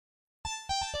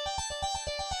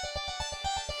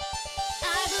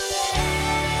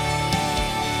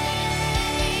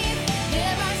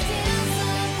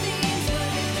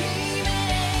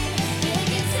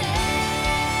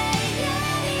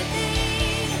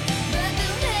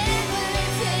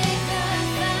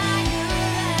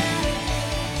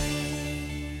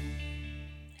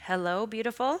Hello,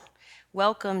 beautiful.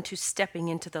 Welcome to Stepping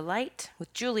into the Light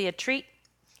with Julia Treat.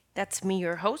 That's me,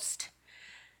 your host.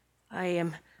 I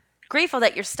am grateful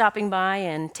that you're stopping by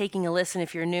and taking a listen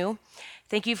if you're new.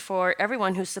 Thank you for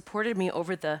everyone who supported me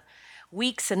over the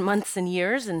weeks and months and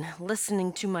years and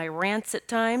listening to my rants at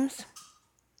times.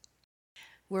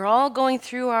 We're all going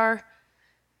through our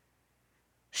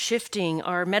shifting,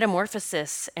 our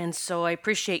metamorphosis, and so I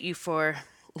appreciate you for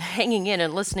hanging in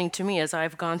and listening to me as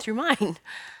I've gone through mine.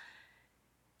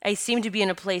 I seem to be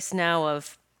in a place now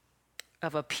of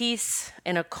a peace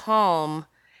and a calm,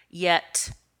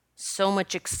 yet so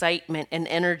much excitement and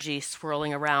energy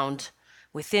swirling around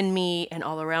within me and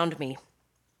all around me.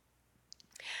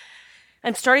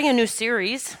 I'm starting a new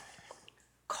series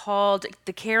called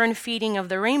The Care and Feeding of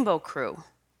the Rainbow Crew.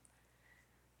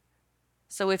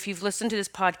 So if you've listened to this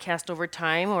podcast over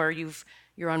time or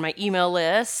you're on my email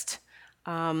list,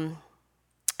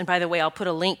 and by the way, I'll put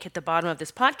a link at the bottom of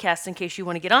this podcast in case you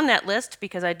want to get on that list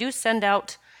because I do send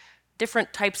out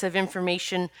different types of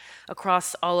information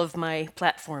across all of my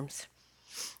platforms.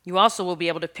 You also will be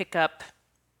able to pick up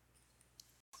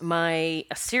a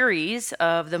series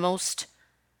of the most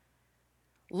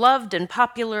loved and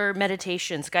popular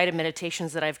meditations, guided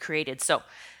meditations that I've created. So,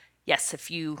 yes, if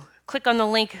you click on the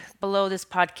link below this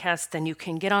podcast, then you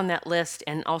can get on that list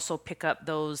and also pick up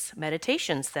those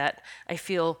meditations that I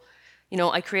feel,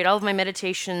 I create all of my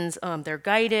meditations, they're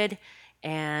guided,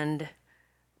 and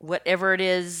whatever it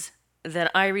is that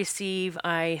I receive,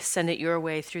 I send it your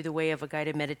way through the way of a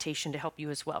guided meditation to help you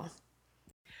as well.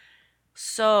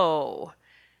 So,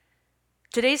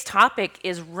 today's topic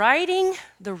is riding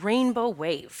the rainbow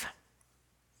wave.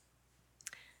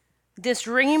 This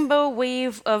rainbow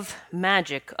wave of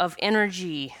magic, of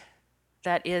energy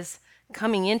that is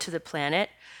coming into the planet,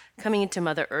 coming into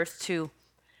Mother Earth to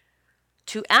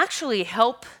actually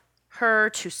help her,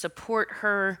 to support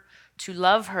her, to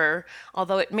love her,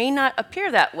 although it may not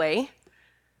appear that way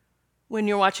when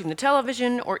you're watching the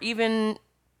television or even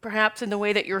perhaps in the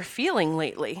way that you're feeling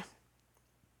lately.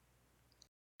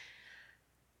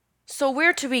 So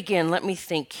where to begin? Let me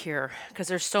think here, because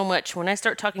there's so much. When I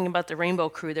start talking about the Rainbow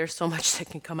Crew, there's so much that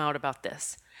can come out about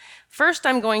this. First,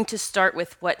 I'm going to start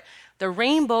with what the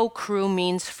Rainbow Crew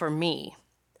means for me.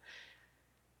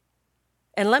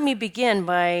 And let me begin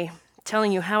by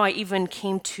telling you how I even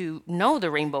came to know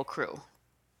the Rainbow Crew.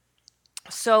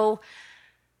 So,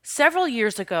 several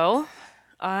years ago,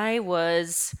 I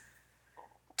was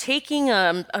taking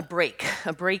a break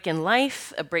in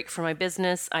life, a break from my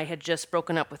business. I had just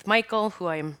broken up with Michael, who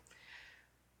I'm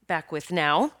back with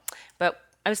now, but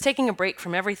I was taking a break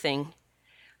from everything,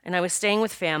 and I was staying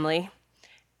with family,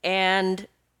 and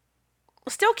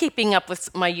still keeping up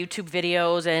with my YouTube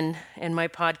videos and my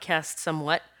podcast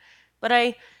somewhat, but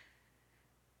I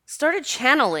started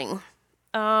channeling.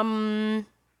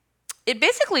 It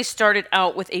basically started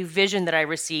out with a vision that I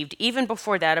received even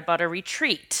before that about a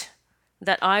retreat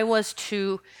that I was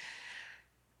to,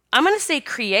 I'm going to say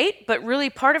create, but really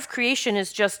part of creation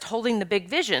is just holding the big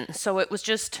vision. So it was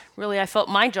just really, I felt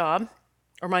my job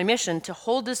or my mission to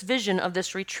hold this vision of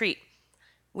this retreat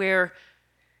where,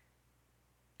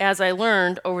 as I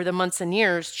learned over the months and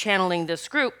years channeling this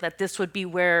group, that this would be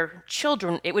where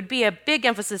children, it would be a big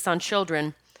emphasis on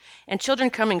children, and children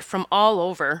coming from all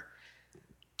over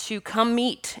to come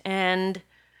meet and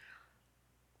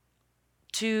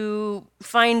to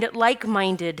find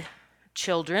like-minded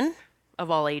children of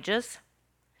all ages,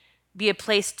 be a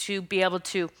place to be able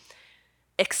to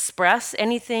express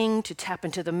anything, to tap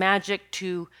into the magic,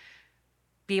 to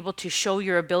be able to show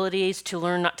your abilities, to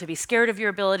learn not to be scared of your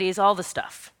abilities, all the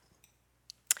stuff.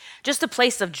 Just a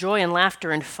place of joy and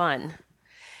laughter and fun.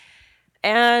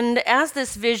 And as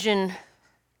this vision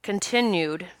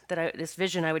continued, this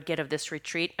vision I would get of this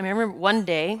retreat, I remember one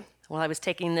day while I was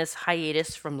taking this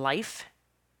hiatus from life,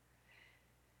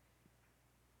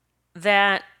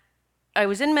 that I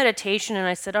was in meditation and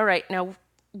I said, all right, now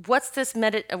what's this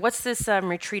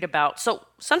retreat about? So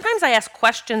sometimes I ask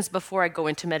questions before I go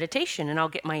into meditation and I'll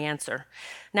get my answer.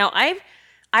 Now I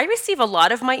receive a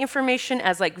lot of my information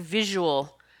as like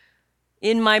visual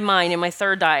in my mind, in my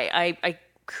third eye.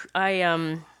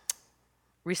 I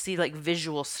receive like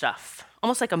visual stuff,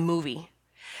 almost like a movie.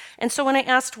 And so when I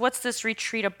asked, what's this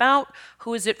retreat about?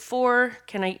 Who is it for?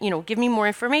 Can I, give me more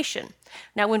information?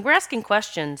 Now, when we're asking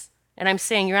questions, and I'm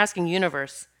saying you're asking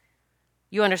universe,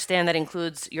 you understand that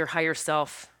includes your higher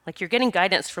self. Like you're getting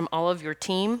guidance from all of your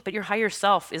team, but your higher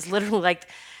self is literally like,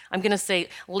 I'm going to say,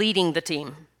 leading the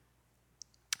team.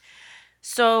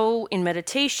 So in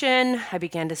meditation, I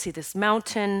began to see this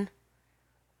mountain.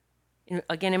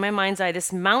 Again, in my mind's eye,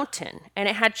 this mountain. And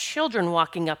it had children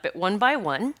walking up it one by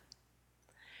one.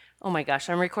 Oh my gosh,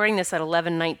 I'm recording this at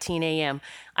 11:19 a.m.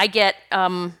 I get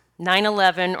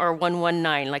 911 or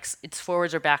 119, like it's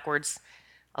forwards or backwards.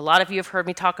 A lot of you have heard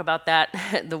me talk about that,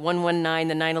 the 119,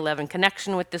 the 911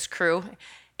 connection with this crew.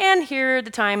 And here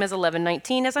the time is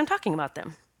 11:19 as I'm talking about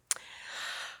them.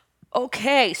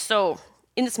 Okay, so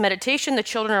in this meditation, the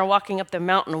children are walking up the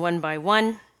mountain one by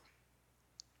one,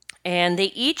 and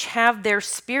they each have their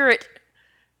spirit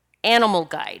animal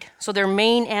guide, so their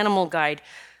main animal guide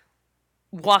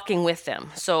walking with them.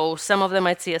 So some of them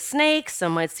might see a snake,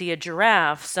 some might see a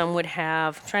giraffe, some would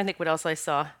have, I'm trying to think what else I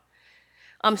saw.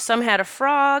 Some had a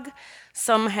frog,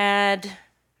 some had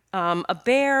a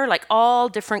bear, like all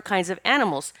different kinds of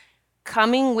animals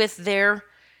coming with their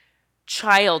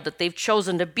child that they've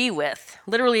chosen to be with.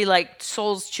 Literally like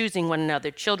souls choosing one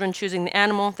another, children choosing the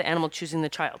animal choosing the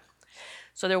child.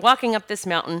 So they're walking up this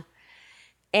mountain,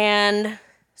 and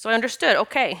so I understood,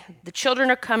 okay, the children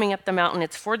are coming up the mountain.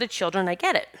 It's for the children. I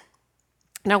get it.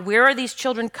 Now, where are these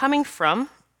children coming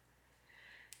from?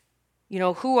 You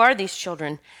know, who are these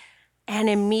children? And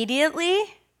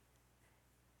immediately,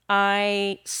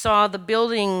 I saw the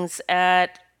buildings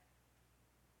at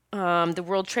the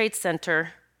World Trade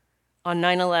Center on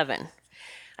 9/11.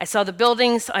 I saw the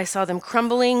buildings. I saw them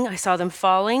crumbling. I saw them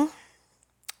falling.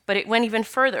 But it went even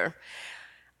further.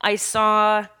 I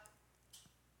saw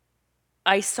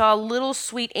little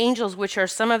sweet angels, which are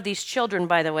some of these children,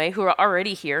 by the way, who are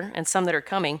already here and some that are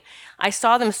coming. I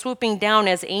saw them swooping down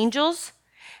as angels,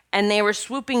 and they were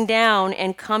swooping down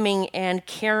and coming and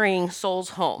carrying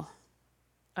souls home.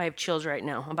 I have chills right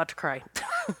now. I'm about to cry.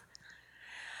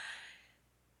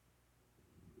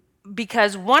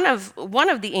 Because one of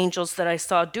the angels that I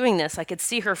saw doing this, I could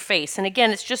see her face. And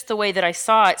again, it's just the way that I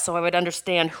saw it so I would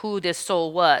understand who this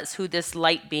soul was, who this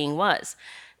light being was.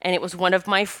 And it was one of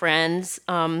my friend's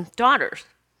daughters.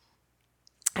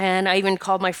 And I even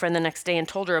called my friend the next day and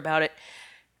told her about it.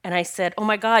 And I said, oh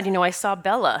my God, you know, I saw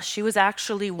Bella. She was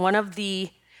actually one of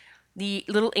the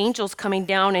little angels coming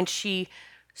down, and she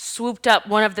swooped up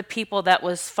one of the people that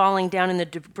was falling down in the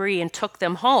debris and took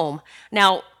them home.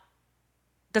 Now,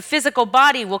 the physical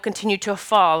body will continue to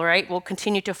fall, right? Will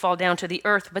continue to fall down to the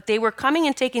earth, but they were coming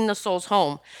and taking the souls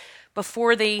home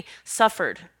before they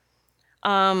suffered.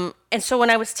 And so when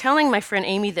I was telling my friend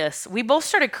Amy this, we both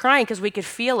started crying because we could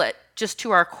feel it just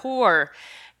to our core.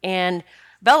 And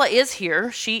Bella is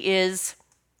here. She is,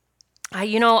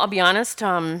 I'll be honest,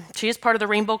 she is part of the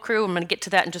Rainbow Crew. I'm going to get to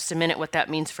that in just a minute, what that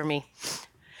means for me.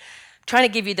 I'm trying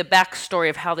to give you the backstory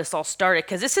of how this all started,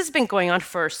 because this has been going on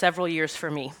for several years for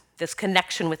me, this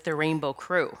connection with the Rainbow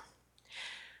Crew.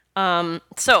 Okay,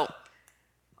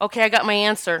 I got my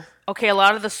answer. Okay, a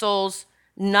lot of the souls,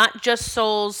 not just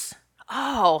souls.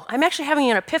 Oh, I'm actually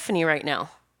having an epiphany right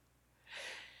now.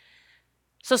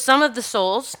 So some of the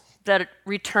souls that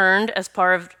returned as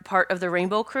part of the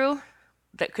Rainbow Crew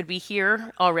that could be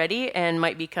here already and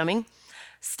might be coming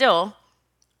still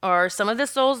are some of the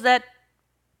souls that,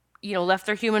 left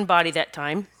their human body that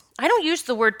time. I don't use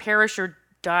the word perish or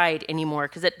died anymore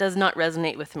because it does not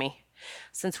resonate with me,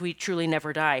 since we truly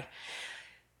never die.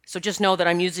 So just know that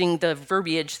I'm using the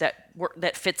verbiage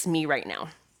that fits me right now.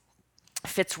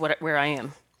 Fits where I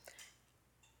am.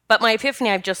 But my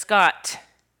epiphany I've just got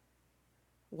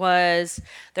was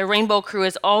the Rainbow Crew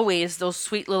is always those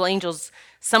sweet little angels.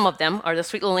 Some of them are the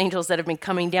sweet little angels that have been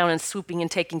coming down and swooping and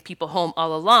taking people home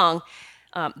all along.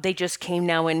 They just came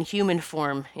now in human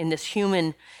form, in this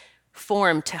human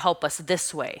form to help us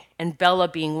this way, and Bella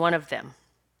being one of them.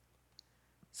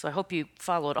 So I hope you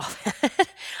followed all that.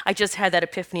 I just had that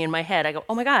epiphany in my head. I go,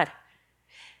 oh my God.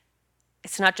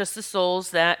 It's not just the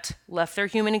souls that left their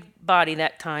human body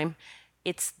that time.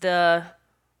 It's the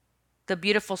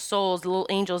beautiful souls, the little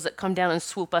angels that come down and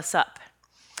swoop us up.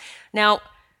 Now,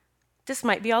 this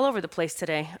might be all over the place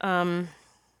today. I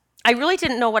really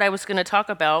didn't know what I was going to talk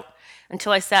about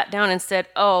until I sat down and said,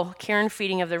 oh, Karen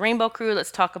Feeding of the Rainbow Crew,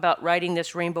 let's talk about riding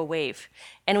this rainbow wave.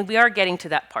 And we are getting to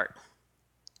that part.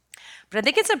 But I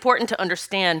think it's important to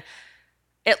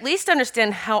at least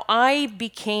understand how I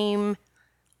became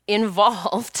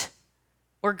involved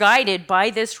or guided by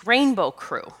this Rainbow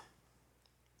Crew.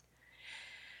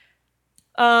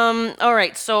 All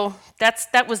right, so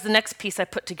that was the next piece I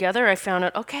put together. I found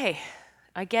out, okay,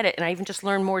 I get it, and I even just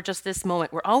learned more just this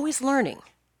moment. We're always learning.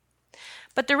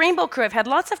 But the Rainbow Crew, I've had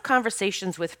lots of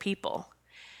conversations with people.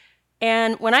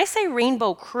 And when I say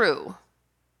Rainbow Crew,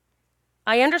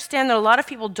 I understand that a lot of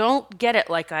people don't get it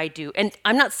like I do. And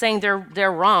I'm not saying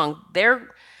they're wrong.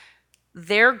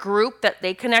 Their group that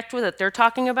they connect with, that they're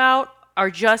talking about,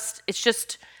 it's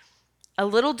just a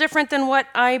little different than what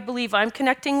I believe I'm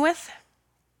connecting with.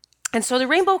 And so the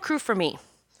Rainbow Crew for me,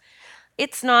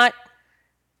 it's not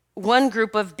one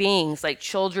group of beings, like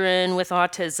children with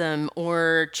autism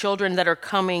or children that are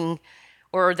coming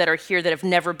or that are here that have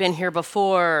never been here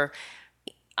before,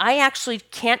 I actually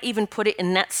can't even put it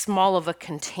in that small of a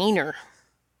container.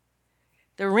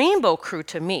 The rainbow crew,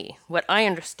 to me, what I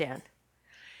understand,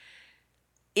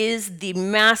 is the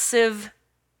massive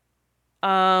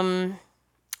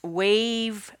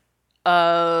wave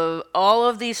of all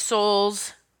of these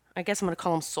souls. I guess I'm going to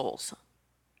call them souls.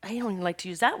 I don't even like to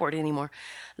use that word anymore.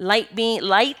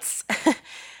 Lights.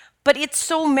 But it's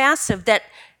so massive that,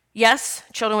 yes,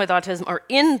 children with autism are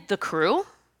in the crew.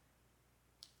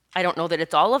 I don't know that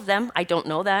it's all of them. I don't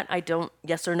know that.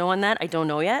 Yes or no on that. I don't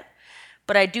know yet.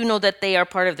 But I do know that they are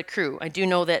part of the crew. I do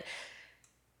know that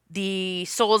the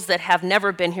souls that have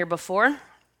never been here before,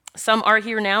 some are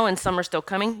here now and some are still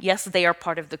coming. Yes, they are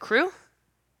part of the crew.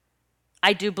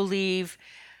 I do believe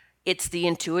it's the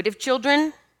intuitive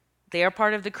children. They are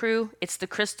part of the crew. It's the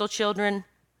crystal children,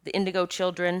 the indigo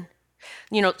children.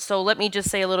 So let me just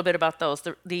say a little bit about those.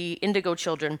 The indigo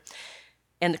children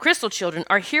and the crystal children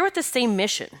are here with the same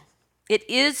mission. It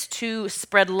is to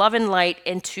spread love and light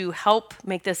and to help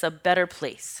make this a better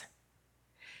place.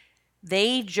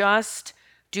 They just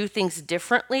do things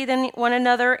differently than one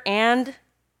another, and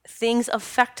things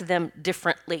affect them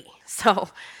differently. So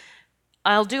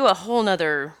I'll do a whole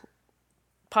nother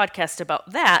podcast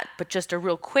about that, but just a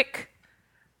real quick,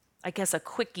 I guess a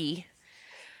quickie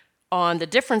on the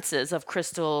differences of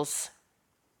crystals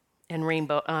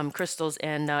and crystals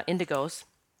and indigos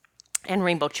and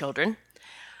rainbow children.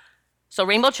 So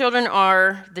rainbow children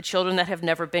are the children that have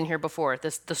never been here before,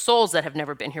 the souls that have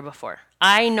never been here before.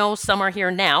 I know some are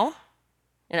here now,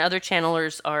 and other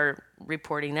channelers are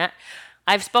reporting that.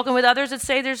 I've spoken with others that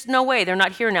say there's no way, they're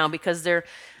not here now because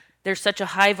there's such a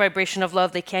high vibration of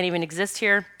love, they can't even exist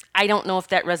here. I don't know if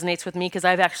that resonates with me because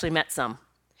I've actually met some.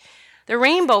 The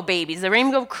rainbow babies, the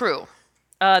rainbow crew,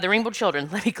 the rainbow children,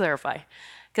 let me clarify.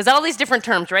 Because all these different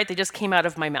terms, right, they just came out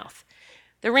of my mouth.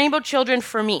 The rainbow children,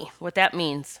 for me, what that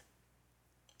means,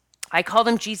 I call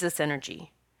them Jesus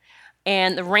energy.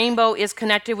 And the rainbow is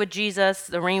connected with Jesus,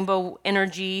 the rainbow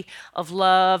energy of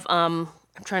love. I'm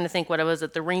trying to think what it was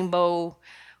at the rainbow.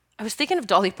 I was thinking of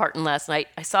Dolly Parton last night.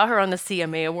 I saw her on the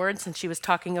CMA Awards, and she was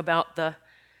talking about the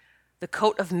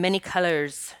coat of many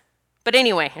colors. But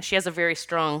anyway, and she has a very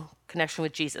strong connection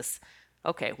with Jesus.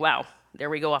 Okay, wow, there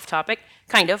we go, off topic,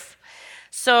 kind of.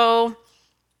 So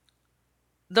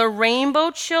the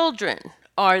rainbow children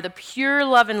are the pure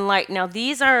love and light. Now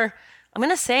these are, I'm going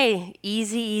to say,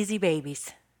 easy babies.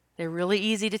 They're really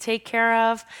easy to take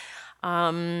care of.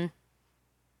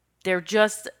 They're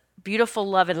just beautiful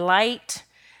love and light.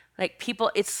 Like people,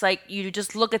 it's like you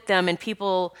just look at them and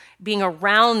people being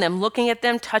around them, looking at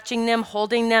them, touching them,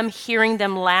 holding them, hearing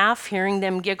them laugh, hearing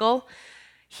them giggle,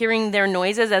 hearing their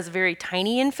noises as very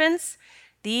tiny infants.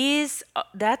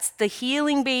 That's the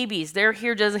healing babies. They're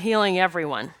here just healing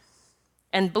everyone.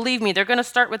 And believe me, they're going to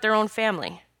start with their own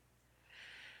family.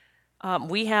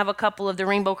 We have a couple of the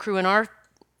Rainbow Crew in our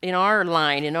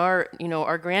line, in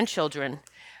our grandchildren,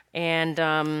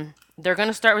 and they're going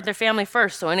to start with their family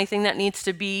first. So anything that needs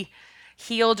to be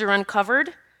healed or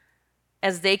uncovered,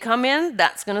 as they come in,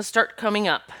 that's going to start coming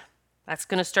up. That's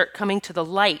going to start coming to the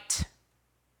light,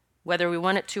 whether we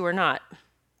want it to or not.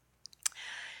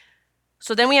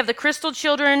 So then we have the crystal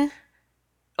children.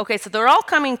 Okay, so they're all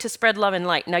coming to spread love and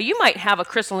light. Now, you might have a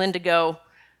crystal indigo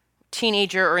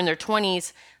teenager or in their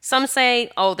 20s. Some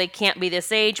say, oh, they can't be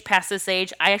this age, past this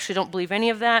age. I actually don't believe any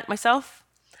of that myself.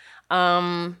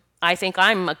 I think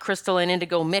I'm a crystal and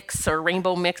indigo mix or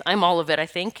rainbow mix. I'm all of it, I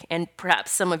think, and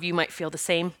perhaps some of you might feel the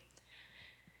same.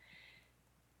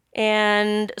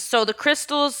 And so the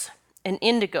crystals and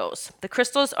indigos. The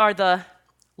crystals are the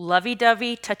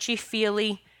lovey-dovey,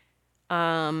 touchy-feely,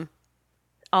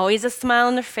 always a smile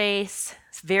on their face.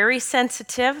 It's very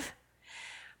sensitive.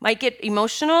 Might get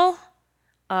emotional.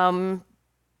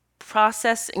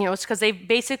 Process, it's because they've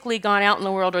basically gone out in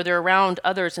the world or they're around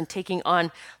others and taking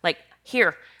on, like,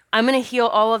 here, I'm going to heal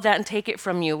all of that and take it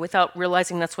from you without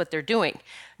realizing that's what they're doing.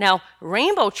 Now,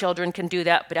 rainbow children can do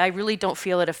that, but I really don't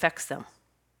feel it affects them.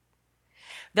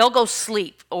 They'll go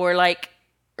sleep, or like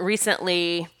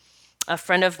recently, a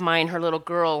friend of mine, her little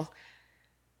girl,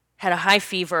 had a high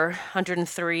fever,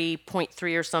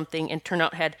 103.3 or something, and turned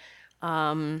out had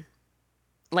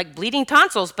like bleeding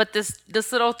tonsils, but this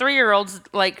little 3-year-old's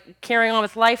like carrying on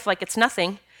with life like it's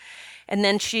nothing. And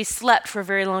then she slept for a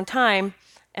very long time,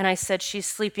 and I said she's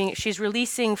sleeping, she's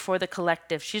releasing for the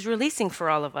collective, she's releasing for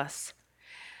all of us.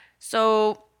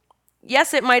 So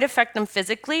yes, it might affect them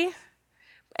physically,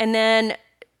 and then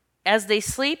as they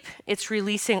sleep, it's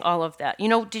releasing all of that.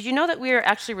 Did you know that we are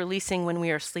actually releasing when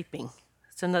we are sleeping?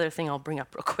 It's another thing I'll bring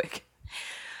up real quick.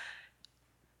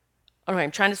 All right,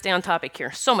 I'm trying to stay on topic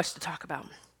here. So much to talk about.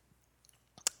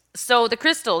 So the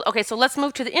crystals. Okay, so let's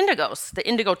move to the indigos, the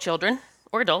indigo children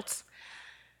or adults.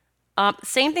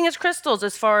 Same thing as crystals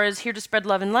as far as here to spread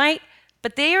love and light,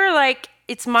 but they are like,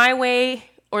 it's my way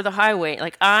or the highway.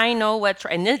 Like, I know what's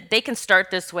right. And they can start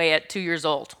this way at 2 years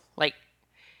old. Like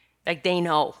they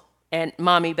know. And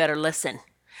mommy better listen.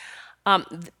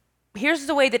 Here's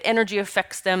the way that energy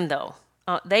affects them, though.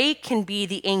 They can be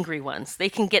the angry ones. They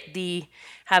can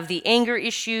have the anger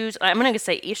issues. I'm not going to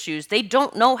say issues. They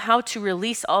don't know how to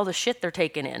release all the shit they're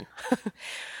taking in.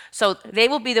 So they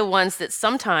will be the ones that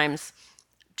sometimes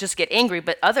just get angry,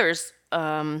 but others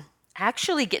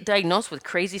actually get diagnosed with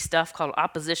crazy stuff called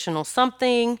oppositional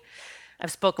something.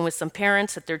 I've spoken with some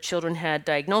parents that their children had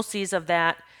diagnoses of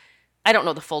that. I don't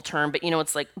know the full term, but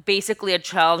it's like basically a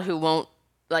child who won't,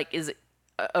 is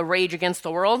a rage against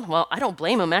the world. Well, I don't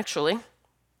blame them, actually.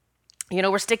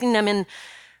 We're sticking them in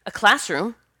a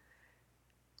classroom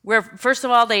where, first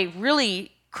of all, they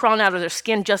really crawling out of their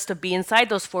skin just to be inside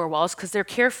those four walls because they're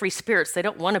carefree spirits. They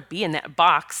don't want to be in that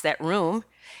box, that room.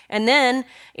 And then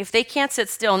if they can't sit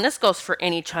still, and this goes for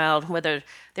any child, whether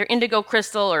they're indigo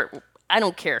crystal or I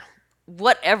don't care,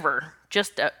 whatever,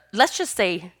 let's just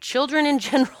say children in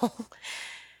general,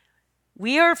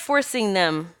 we are forcing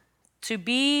them to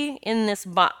be in this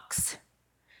box,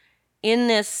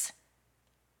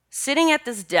 sitting at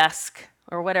this desk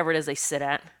or whatever it is they sit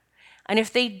at. And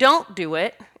if they don't do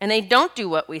it, and they don't do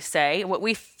what we say, what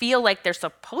we feel like they're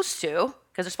supposed to,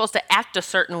 because they're supposed to act a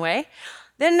certain way,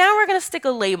 then now we're going to stick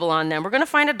a label on them. We're going to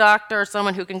find a doctor or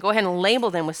someone who can go ahead and label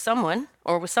them with someone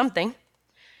or with something.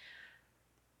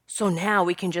 So now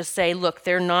we can just say, look,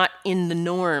 they're not in the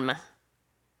norm.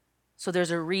 So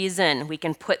there's a reason we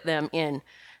can put them in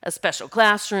a special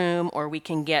classroom, or we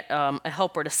can get a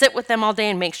helper to sit with them all day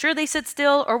and make sure they sit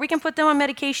still, or we can put them on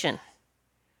medication.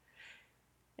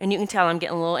 And you can tell I'm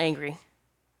getting a little angry.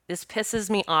 This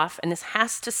pisses me off, and this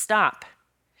has to stop.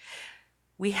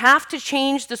 We have to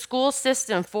change the school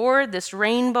system for this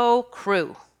rainbow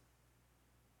crew.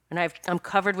 And I'm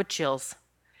covered with chills.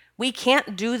 We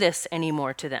can't do this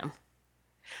anymore to them.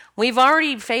 We've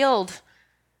already failed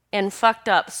and fucked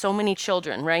up so many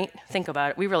children, right? Think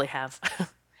about it. We really have.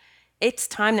 It's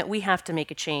time that we have to make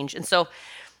a change. And so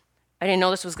I didn't know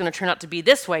this was going to turn out to be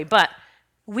this way, but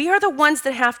we are the ones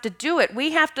that have to do it.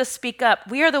 We have to speak up.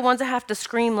 We are the ones that have to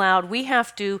scream loud. We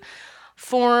have to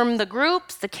form the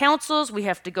groups, the councils. We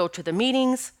have to go to the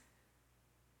meetings.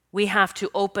 We have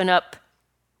to open up,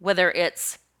 whether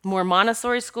it's more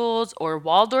Montessori schools or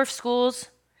Waldorf schools.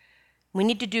 We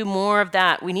need to do more of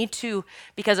that.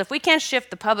 Because if we can't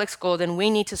shift the public school, then we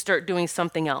need to start doing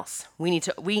something else.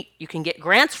 You can get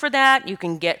grants for that. You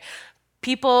can get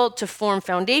people to form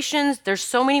foundations. There's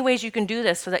so many ways you can do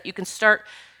this so that you can start.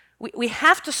 We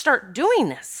have to start doing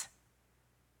this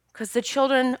because the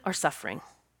children are suffering.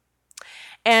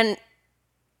 And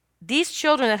these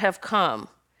children that have come,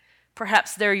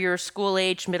 perhaps they're your school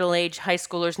age, middle age, high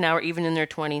schoolers now, or even in their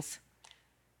 20s.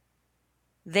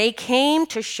 They came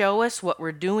to show us what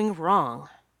we're doing wrong.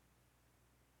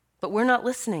 But we're not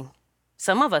listening.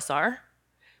 Some of us are,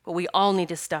 but we all need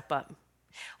to step up.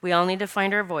 We all need to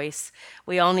find our voice.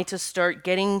 We all need to start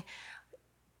getting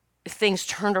things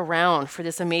turned around for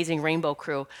this amazing rainbow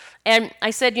crew. And I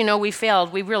said, we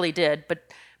failed. We really did.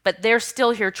 But they're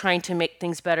still here trying to make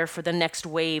things better for the next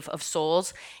wave of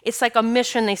souls. It's like a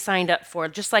mission they signed up for,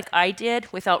 just like I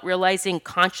did, without realizing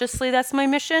consciously that's my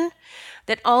mission,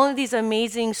 that all of these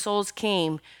amazing souls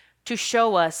came to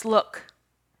show us, look,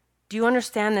 do you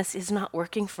understand this is not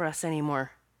working for us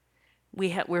anymore?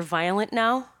 We're violent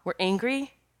now. We're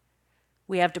angry.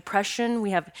 We have depression.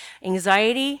 We have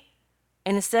anxiety.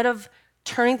 And instead of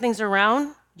turning things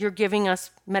around, you're giving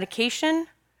us medication,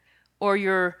 or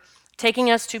you're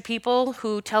taking us to people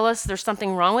who tell us there's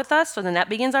something wrong with us. So then that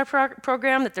begins our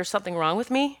program, that there's something wrong with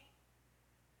me.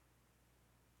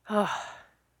 Oh,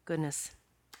 goodness.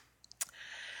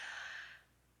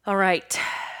 All right.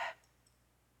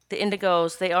 The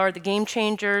indigos, they are the game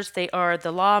changers. They are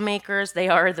the lawmakers. They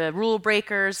are the rule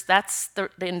breakers. That's the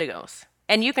indigos.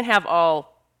 And you can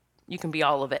be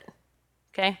all of it.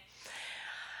 Okay?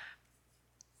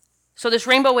 So this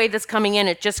rainbow wave that's coming in,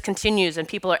 it just continues, and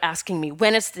people are asking me,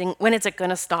 when is it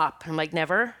going to stop? I'm like,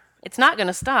 never. It's not going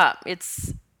to stop.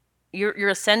 You're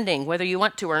ascending, whether you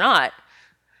want to or not.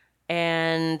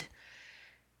 And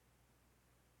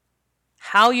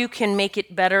how you can make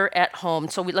it better at home.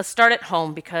 So let's start at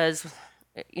home, because,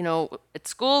 at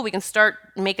school, we can start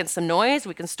making some noise.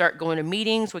 We can start going to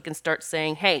meetings. We can start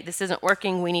saying, hey, this isn't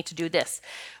working. We need to do this.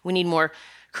 We need more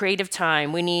creative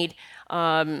time. We need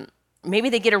maybe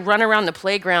they get a run around the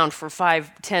playground for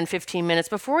 5, 10, 15 minutes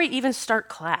before we even start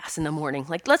class in the morning.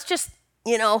 Like, let's just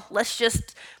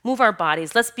move our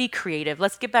bodies. Let's be creative.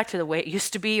 Let's get back to the way it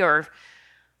used to be, or,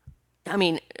 I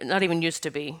mean, not even used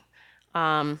to be.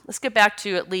 Let's get back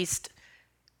to at least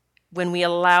when we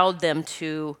allowed them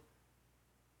to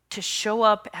show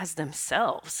up as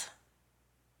themselves.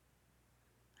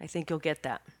 I think you'll get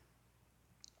that.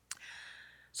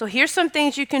 So here's some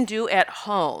things you can do at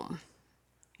home.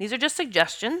 These are just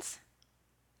suggestions.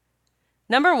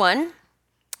 Number 1,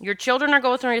 your children are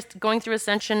going through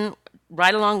ascension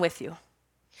right along with you.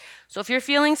 So if you're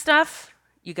feeling stuff,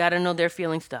 you got to know they're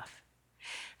feeling stuff.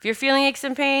 If you're feeling aches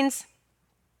and pains,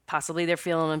 possibly they're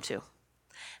feeling them too.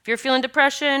 If you're feeling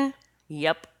depression,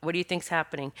 yep, what do you think's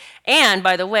happening? And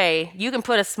by the way, you can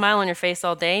put a smile on your face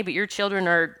all day, but your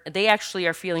children they actually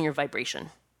are feeling your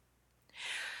vibration.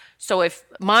 So if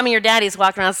mommy or daddy's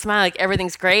walking around smiling like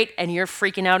everything's great and you're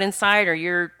freaking out inside, or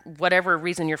you're whatever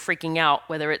reason you're freaking out,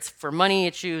 whether it's for money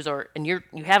issues and you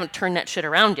haven't turned that shit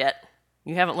around yet,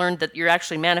 you haven't learned that you're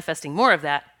actually manifesting more of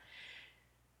that,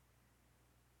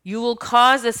 you will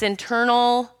cause this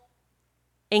internal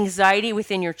anxiety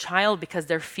within your child because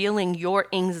they're feeling your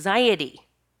anxiety.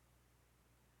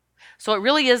 So it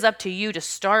really is up to you to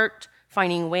start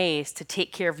finding ways to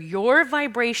take care of your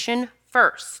vibration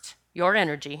first, your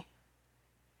energy,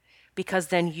 because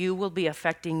then you will be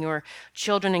affecting your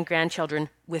children and grandchildren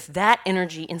with that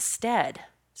energy instead.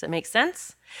 Does that make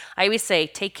sense? I always say,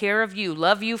 take care of you,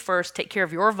 love you first, take care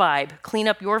of your vibe, clean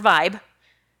up your vibe.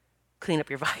 Clean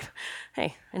up your vibe.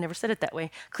 Hey, I never said it that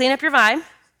way. Clean up your vibe.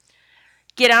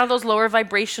 Get out of those lower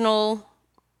vibrational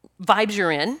vibes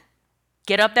you're in.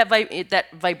 Get up that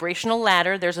vibrational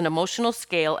ladder. There's an emotional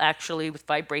scale actually with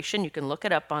vibration. You can look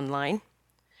it up online.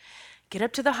 Get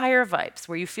up to the higher vibes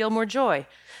where you feel more joy,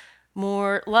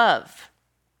 more love.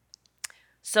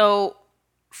 So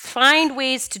find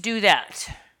ways to do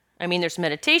that. I mean, there's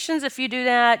meditations if you do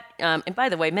that. And by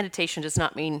the way, meditation does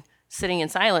not mean sitting in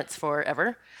silence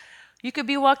forever. You could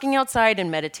be walking outside and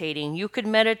meditating. You could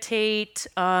meditate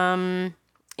in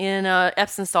an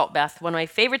Epsom salt bath. One of my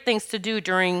favorite things to do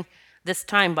during this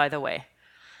time, by the way.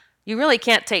 You really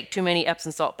can't take too many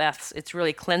Epsom salt baths. It's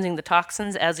really cleansing the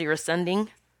toxins as you're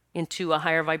ascending into a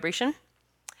higher vibration.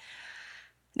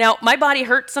 Now, my body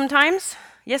hurts sometimes.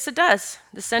 Yes, it does.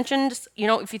 The ascension,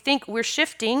 if you think we're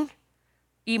shifting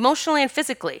emotionally and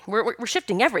physically, we're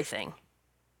shifting everything.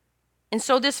 And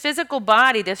so this physical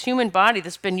body, this human body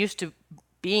that's been used to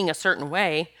being a certain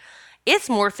way, it's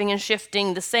morphing and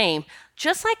shifting the same,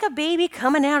 just like a baby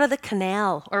coming out of the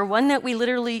canal, or one that we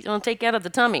literally take out of the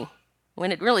tummy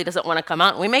when it really doesn't want to come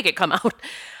out, and we make it come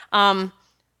out.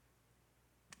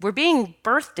 We're being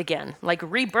birthed again, like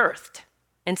rebirthed.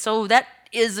 And so that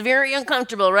is very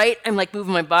uncomfortable, right? I'm like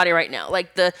moving my body right now,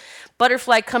 like the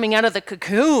butterfly coming out of the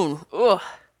cocoon. Ugh.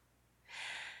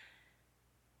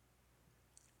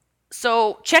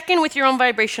 So check in with your own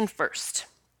vibration first.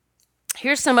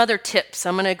 Here's some other tips.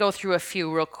 I'm going to go through a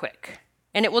few real quick.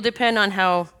 And it will depend on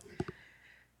how,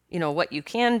 what you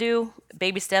can do.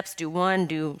 Baby steps, do one,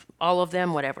 do all of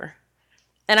them, whatever.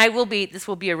 And this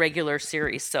will be a regular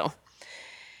series, so.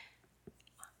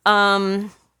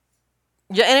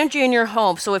 Your energy in your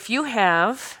home. So if you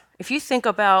think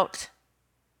about,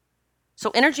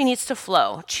 so energy needs to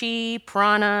flow. Chi,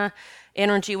 prana,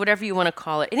 energy, whatever you want to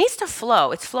call it. It needs to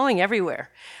flow. It's flowing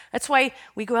everywhere. That's why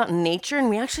we go out in nature and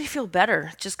we actually feel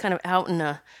better. Just kind of out in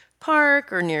a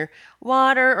park or near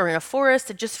water or in a forest.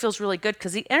 It just feels really good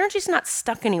because the energy's not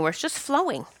stuck anywhere. It's just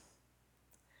flowing.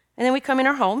 And then we come in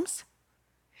our homes.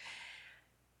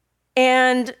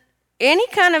 And any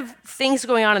kind of things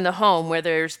going on in the home,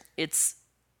 whether it's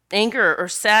anger or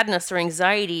sadness or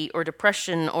anxiety or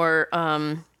depression or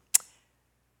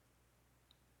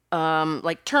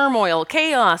like turmoil,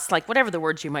 chaos, like whatever the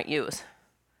words you might use.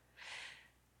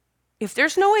 If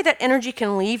there's no way that energy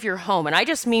can leave your home, and I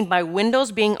just mean by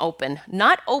windows being open,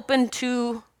 not open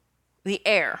to the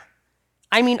air,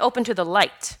 I mean open to the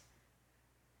light.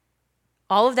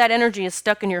 All of that energy is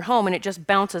stuck in your home and it just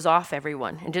bounces off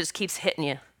everyone and just keeps hitting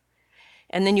you.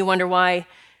 And then you wonder why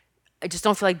I just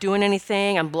don't feel like doing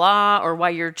anything, I'm blah, or why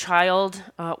your child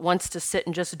wants to sit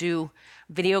and just do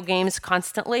video games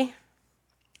constantly.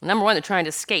 Number one, they're trying to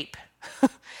escape.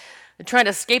 They're trying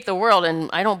to escape the world, and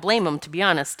I don't blame them, to be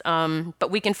honest. But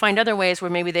we can find other ways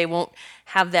where maybe they won't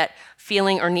have that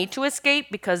feeling or need to escape,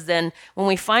 because then when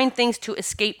we find things to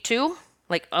escape to,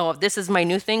 like, oh, this is my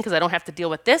new thing because I don't have to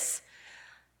deal with this,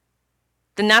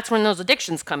 then that's when those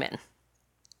addictions come in.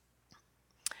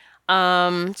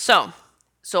 So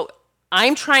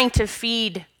I'm trying to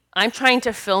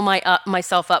fill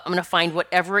myself up. I'm going to find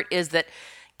whatever it is that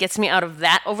gets me out of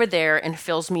that over there and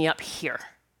fills me up here.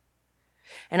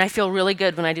 And I feel really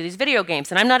good when I do these video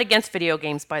games. And I'm not against video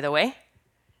games, by the way.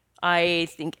 I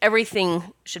think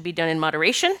everything should be done in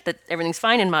moderation, that everything's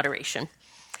fine in moderation.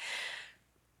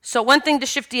 So one thing to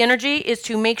shift the energy is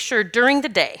to make sure during the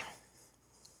day,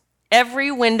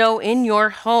 every window in your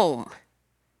home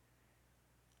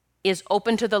is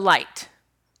open to the light.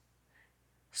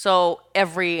 So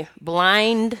every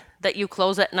blind that you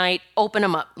close at night, open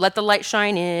them up. Let the light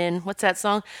shine in. What's that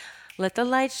song? Let the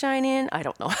light shine in. I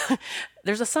don't know.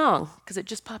 There's a song because it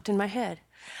just popped in my head.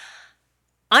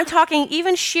 I'm talking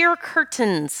even sheer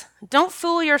curtains. Don't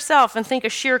fool yourself and think a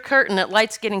sheer curtain that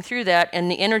light's getting through that and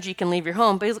the energy can leave your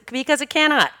home, because it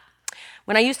cannot.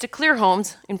 When I used to clear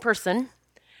homes in person,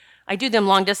 I do them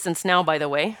long distance now, by the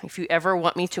way. If you ever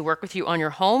want me to work with you on your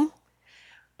home,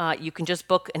 you can just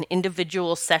book an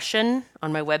individual session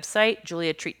on my website,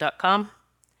 juliatreat.com.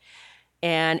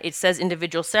 And it says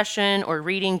individual session or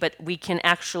reading, but it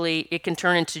can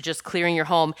turn into just clearing your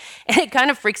home. And it kind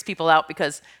of freaks people out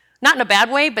because, not in a bad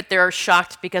way, but they're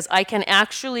shocked because I can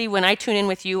actually, when I tune in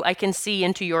with you, I can see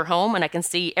into your home and I can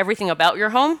see everything about your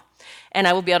home. And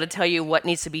I will be able to tell you what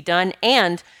needs to be done.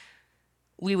 And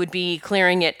we would be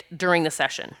clearing it during the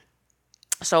session.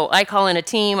 So I call in a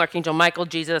team, Archangel Michael,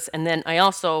 Jesus, and then I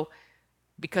also,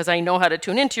 because I know how to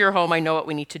tune into your home, I know what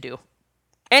we need to do.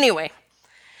 Anyway,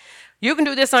 you can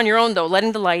do this on your own though,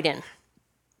 letting the light in.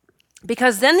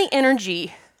 Because then the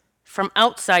energy from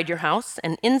outside your house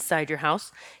and inside your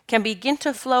house can begin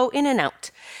to flow in and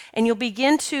out. And you'll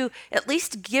begin to at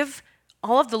least give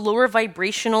all of the lower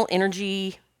vibrational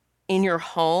energy in your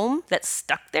home that's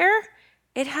stuck there,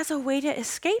 it has a way to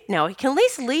escape now. It can at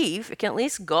least leave, it can at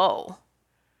least go.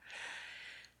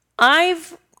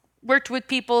 I've worked with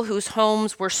people whose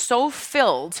homes were so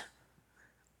filled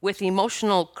with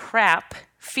emotional crap,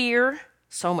 fear,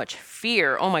 so much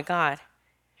fear, oh my God.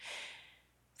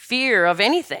 Fear of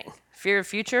anything. Fear of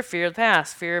future, fear of the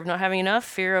past, fear of not having enough,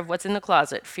 fear of what's in the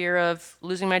closet, fear of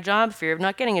losing my job, fear of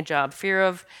not getting a job, fear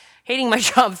of hating my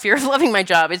job, fear of loving my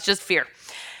job. It's just fear.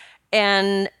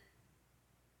 And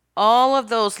all of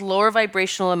those lower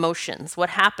vibrational emotions,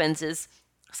 what happens is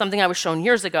something I was shown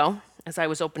years ago as I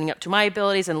was opening up to my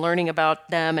abilities and learning about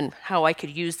them and how I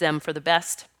could use them for the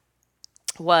best,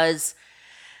 was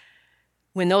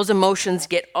when those emotions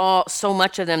get so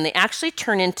much of them, they actually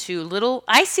turn into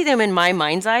I see them in my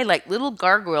mind's eye like little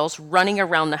gargoyles running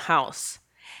around the house.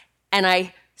 And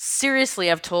I seriously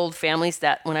have told families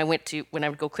that when I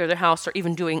would go clear their house or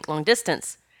even doing long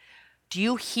distance, do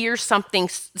you hear something?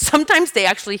 Sometimes they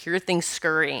actually hear things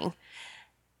scurrying.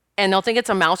 And they'll think it's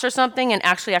a mouse or something, and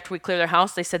actually after we clear their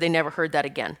house, they said they never heard that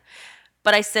again.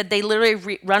 But I said they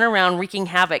literally run around wreaking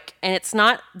havoc, and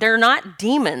they're not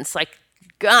demons. Like,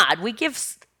 God, we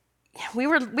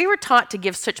were taught to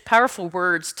give such powerful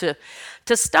words to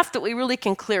stuff that we really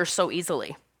can clear so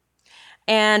easily.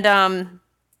 And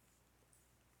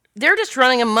they're just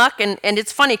running amok, and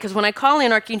it's funny because when I call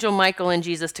in Archangel Michael and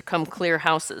Jesus to come clear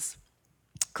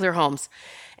homes,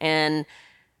 and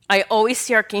I always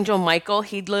see Archangel Michael,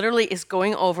 he literally is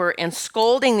going over and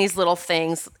scolding these little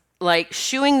things, like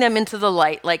shooing them into the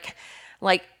light, like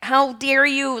how dare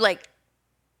you, like,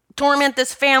 torment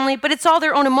this family, but it's all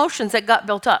their own emotions that got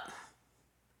built up.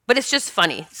 But it's just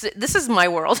funny. This is my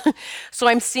world. So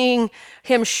I'm seeing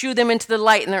him shoo them into the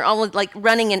light, and they're all like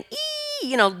running and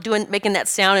making that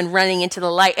sound and running into the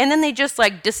light, and then they just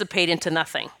like dissipate into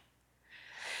nothing.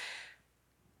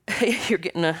 You're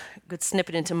getting a good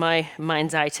snippet into my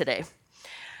mind's eye today.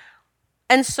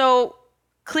 And so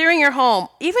clearing your home,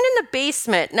 even in the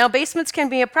basement. Now, basements can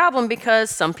be a problem because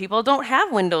some people don't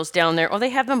have windows down there, or they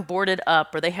have them boarded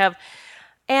up,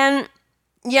 and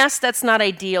yes, that's not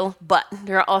ideal, but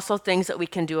there are also things that we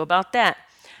can do about that.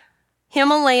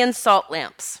 Himalayan salt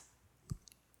lamps.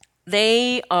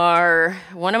 They are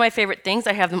one of my favorite things.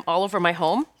 I have them all over my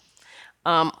home.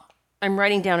 I'm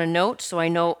writing down a note, so I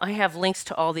know I have links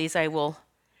to all these. I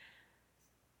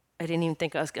didn't even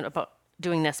think I was about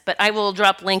doing this, but I will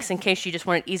drop links in case you just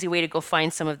want an easy way to go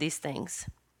find some of these things.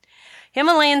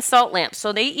 Himalayan salt lamps.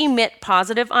 So they emit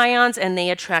positive ions and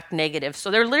they attract negative. So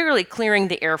they're literally clearing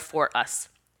the air for us.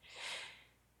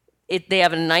 They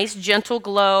have a nice gentle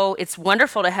glow. It's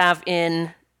wonderful to have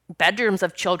in bedrooms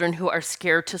of children who are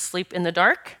scared to sleep in the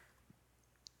dark.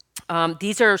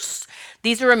 These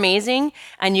are amazing,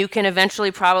 and you can eventually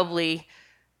probably,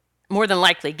 more than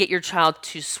likely, get your child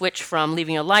to switch from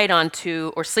leaving a light on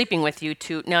to, or sleeping with you,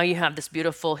 to now you have this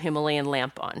beautiful Himalayan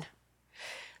lamp on.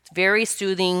 It's very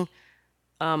soothing,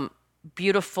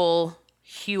 beautiful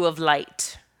hue of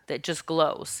light that just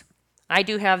glows. I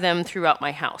do have them throughout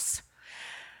my house.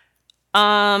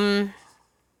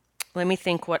 Let me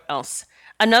think what else.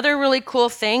 Another really cool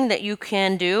thing that you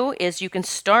can do is you can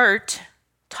start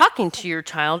talking to your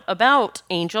child about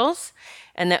angels,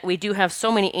 and that we do have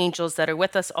so many angels that are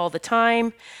with us all the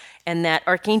time, and that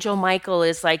Archangel Michael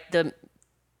is like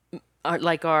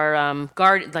our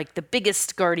guard, like the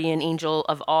biggest guardian angel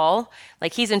of all.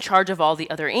 Like he's in charge of all the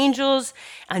other angels,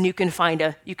 and you can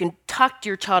talk to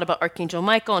your child about Archangel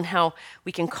Michael and how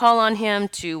we can call on him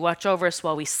to watch over us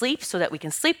while we sleep so that we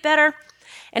can sleep better.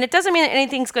 And it doesn't mean that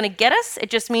anything's going to get us. It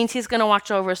just means he's going to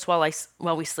watch over us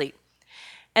while we sleep.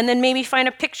 And then maybe find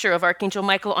a picture of Archangel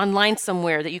Michael online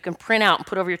somewhere that you can print out and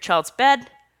put over your child's bed.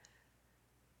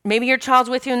 Maybe your child's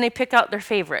with you and they pick out their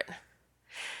favorite.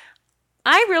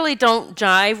 I really don't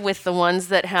jive with the ones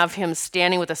that have him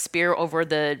standing with a spear over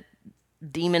the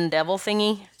demon devil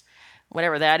thingy,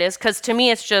 whatever that is, because to me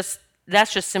that's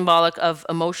just symbolic of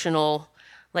emotional,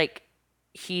 like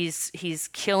he's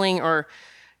killing our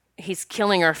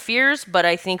fears. But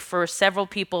I think for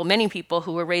many people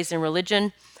who were raised in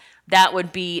religion, that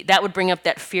would bring up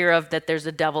that fear of that there's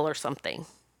a devil or something,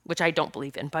 which I don't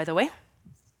believe in, by the way.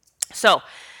 So,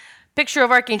 picture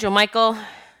of Archangel Michael.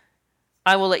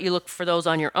 I will let you look for those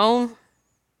on your own.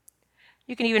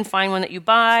 You can even find one that you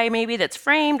buy, maybe that's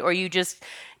framed, or you just,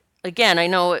 again, I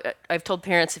know I've told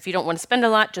parents if you don't want to spend a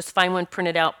lot, just find one, print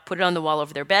it out, put it on the wall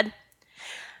over their bed.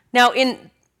 Now,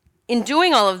 in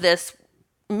doing all of this,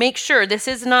 make sure this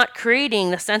is not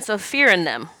creating the sense of fear in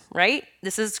them, right?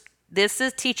 This is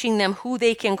teaching them who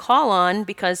they can call on,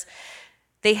 because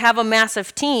they have a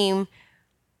massive team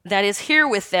that is here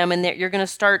with them, and that you're going to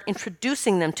start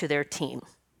introducing them to their team.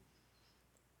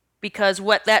 Because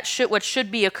what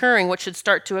should be occurring, what should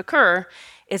start to occur,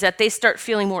 is that they start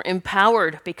feeling more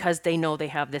empowered because they know they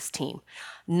have this team.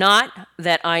 Not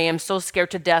that I am so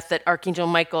scared to death that Archangel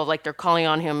Michael, like they're calling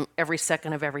on him every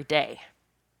second of every day.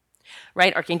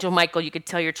 Right? Archangel Michael, you could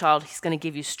tell your child he's going to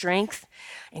give you strength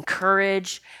and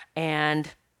courage,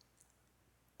 and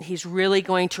he's really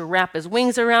going to wrap his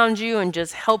wings around you and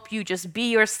just help you just be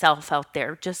yourself out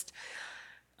there.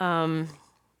 All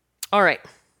right.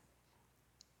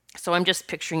 So I'm just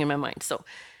picturing in my mind. So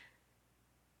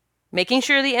making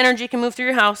sure the energy can move through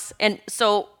your house. And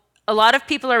so a lot of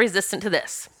people are resistant to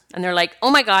this. And they're like, oh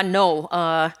my God, no.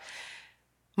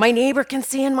 My neighbor can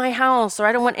see in my house, or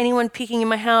I don't want anyone peeking in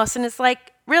my house. And it's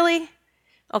like, really?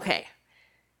 Okay.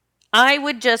 I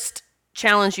would just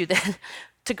challenge you then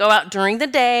to go out during the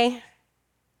day,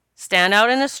 stand out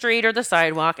in the street or the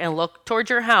sidewalk and look towards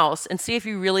your house and see if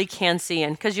you really can see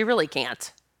in, because you really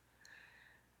can't.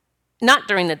 Not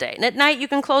during the day. And at night, you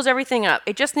can close everything up.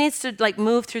 It just needs to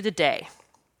move through the day.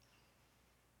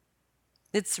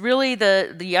 It's really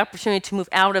the opportunity to move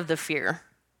out of the fear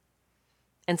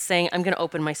and saying, I'm going to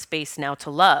open my space now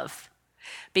to love.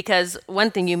 Because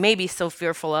one thing you may be so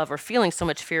fearful of or feeling so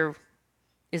much fear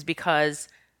is because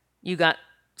you got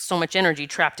so much energy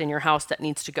trapped in your house that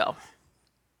needs to go.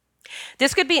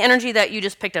 This could be energy that you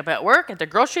just picked up at work, at the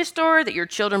grocery store, that your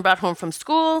children brought home from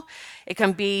school. It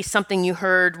can be something you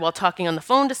heard while talking on the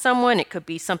phone to someone. It could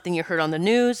be something you heard on the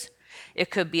news. It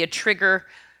could be a trigger,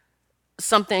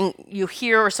 something you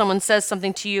hear or someone says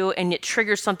something to you and it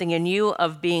triggers something in you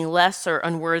of being less or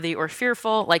unworthy or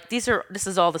fearful. This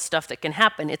is all the stuff that can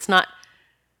happen. It's not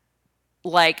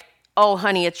like, oh,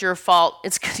 honey, it's your fault.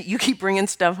 It's because you keep bringing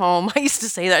stuff home. I used to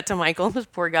say that to Michael, this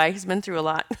poor guy. He's been through a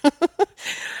lot.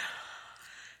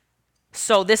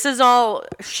 So this is all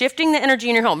shifting the energy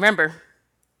in your home. Remember,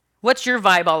 what's your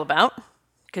vibe all about?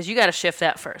 Because you got to shift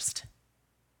that first.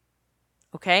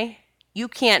 Okay? You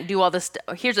can't do all this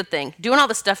stuff. Here's the thing. Doing all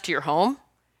the stuff to your home,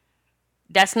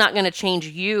 that's not going to change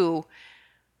you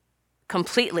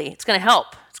completely. It's going to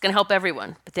help. It's going to help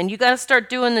everyone. But then you got to start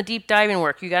doing the deep diving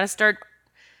work. You got to start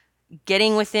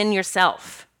getting within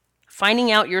yourself,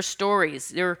 finding out your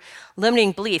stories, your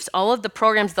limiting beliefs, all of the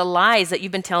programs, the lies that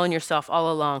you've been telling yourself all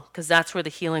along, because that's where the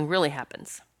healing really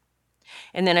happens.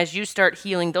 And then as you start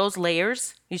healing those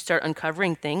layers, you start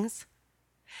uncovering things.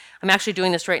 I'm actually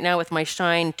doing this right now with my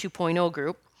Shine 2.0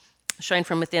 group, Shine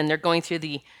From Within. They're going through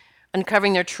the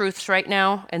uncovering their truths right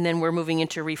now, and then we're moving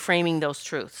into reframing those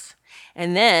truths.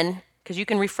 And then, because you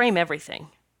can reframe everything,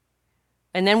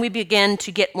 and then we begin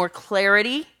to get more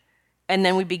clarity, and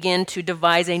then we begin to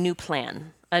devise a new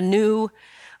plan, a new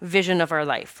vision of our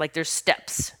life. Like there's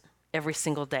steps every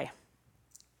single day.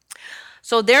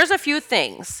 So there's a few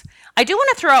things. I do want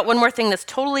to throw out one more thing that's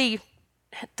totally,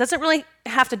 doesn't really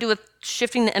have to do with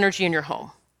shifting the energy in your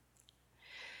home.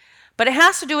 But it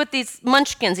has to do with these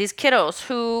munchkins, these kiddos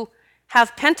who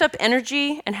have pent-up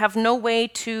energy and have no way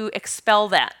to expel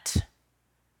that.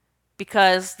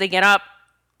 Because they get up,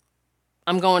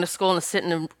 I'm going to school and sit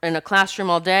in a classroom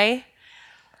all day.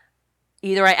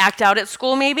 Either I act out at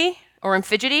school maybe, or I'm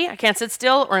fidgety, I can't sit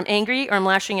still, or I'm angry, or I'm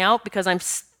lashing out because I'm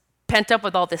pent up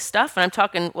with all this stuff. And I'm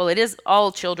talking, well, it is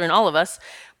all children, all of us,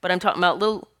 but I'm talking about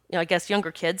little, I guess,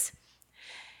 younger kids.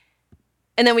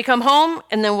 And then we come home,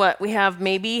 and then what? We have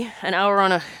maybe an hour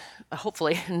on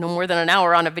hopefully no more than an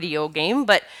hour on a video game,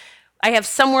 but I have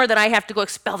somewhere that I have to go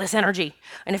expel this energy.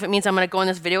 And if it means I'm going to go in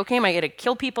this video game, I get to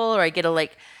kill people, or I get to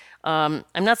I'm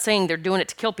not saying they're doing it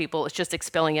to kill people, it's just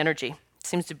expelling energy. It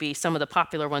seems to be some of the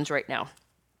popular ones right now.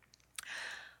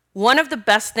 One of the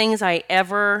best things I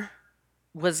ever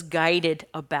was guided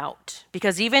about,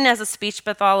 because even as a speech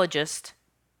pathologist,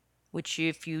 which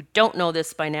if you don't know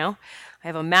this by now, I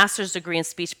have a master's degree in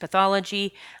speech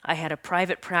pathology. I had a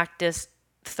private practice,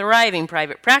 thriving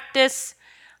private practice,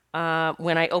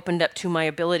 when I opened up to my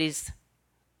abilities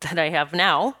that I have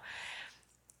now.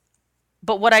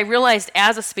 But what I realized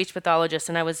as a speech pathologist,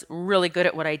 and I was really good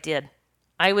at what I did,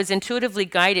 I was intuitively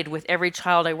guided with every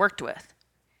child I worked with.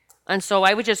 And so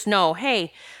I would just know,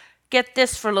 hey, get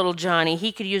this for little Johnny.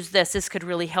 He could use this. This could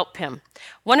really help him.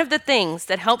 One of the things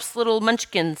that helps little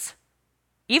munchkins,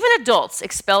 even adults,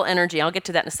 expel energy. I'll get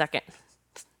to that in a second.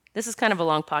 This is kind of a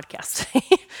long podcast.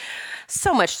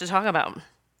 So much to talk about.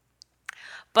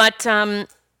 But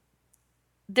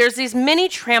there's these mini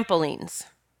trampolines.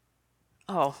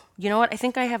 Oh, you know what? I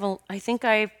think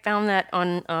I found that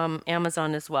on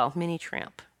Amazon as well. Mini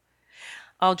tramp.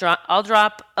 I'll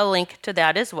drop a link to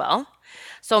that as well.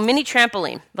 So mini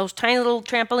trampoline, those tiny little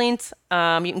trampolines,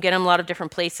 you can get them a lot of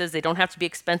different places. They don't have to be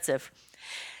expensive.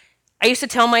 I used to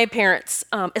tell my parents,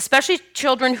 especially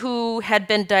children who had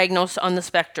been diagnosed on the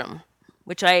spectrum,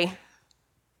 which I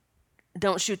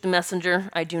don't shoot the messenger.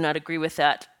 I do not agree with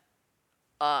that.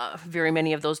 Very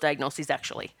many of those diagnoses,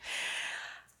 actually.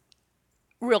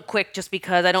 Real quick, just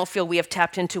because I don't feel we have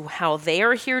tapped into how they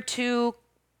are here to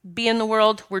be in the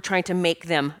world, we're trying to make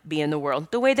them be in the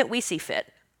world the way that we see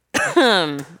fit.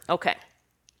 Okay,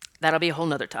 that'll be a whole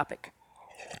nother topic.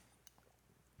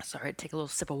 Sorry, take a little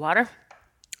sip of water.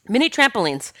 Mini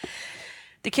trampolines.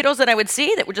 The kiddos that I would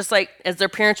see that were just like, as their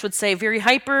parents would say, very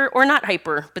hyper or not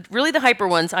hyper, but really the hyper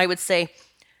ones, I would say,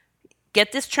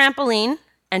 get this trampoline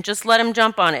and just let him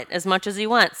jump on it as much as he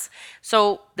wants.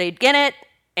 So they'd get it,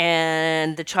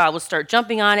 and the child would start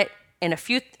jumping on it, and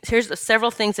here's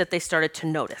several things that they started to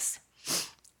notice.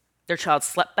 Their child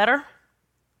slept better.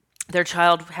 Their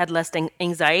child had less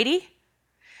anxiety,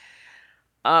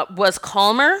 was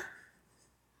calmer,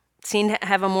 seemed to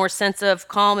have a more sense of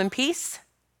calm and peace,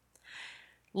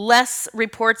 less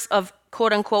reports of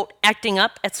quote-unquote acting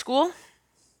up at school.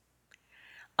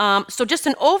 So just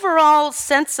an overall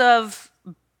sense of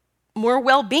more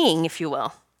well-being, if you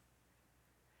will.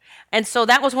 And so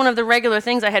that was one of the regular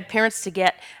things I had parents to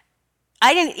get.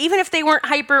 Even if they weren't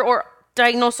hyper or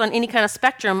diagnosed on any kind of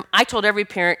spectrum, I told every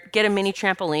parent, get a mini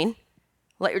trampoline,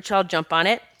 let your child jump on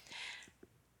it.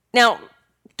 Now,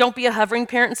 don't be a hovering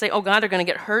parent and say, oh God, they're going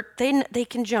to get hurt. They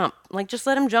can jump. Just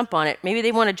let them jump on it. Maybe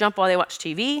they want to jump while they watch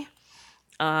TV,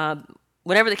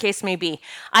 whatever the case may be.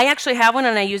 I actually have one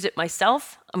and I use it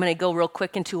myself. I'm going to go real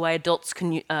quick into why adults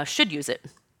should use it.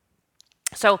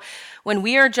 So when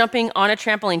we are jumping on a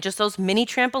trampoline, just those mini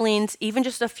trampolines, even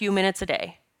just a few minutes a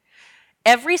day,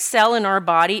 every cell in our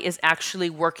body is actually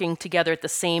working together at the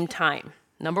same time.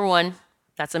 Number one,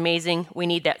 that's amazing. We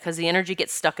need that because the energy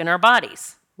gets stuck in our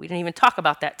bodies. We didn't even talk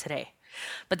about that today.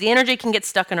 But the energy can get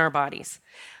stuck in our bodies.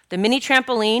 The mini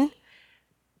trampoline,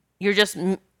 you're just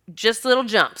little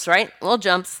jumps, right? Little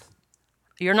jumps.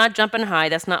 You're not jumping high.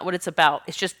 That's not what it's about.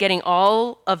 It's just getting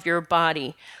all of your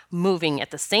body moving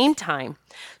at the same time.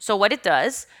 So what it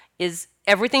does is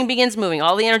everything begins moving.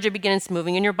 All the energy begins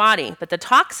moving in your body. But the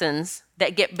toxins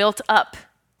that get built up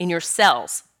in your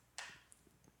cells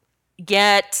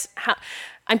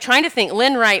I'm trying to think.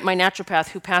 Lynn Wright, my naturopath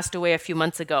who passed away a few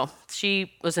months ago,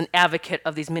 she was an advocate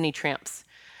of these mini trampolines.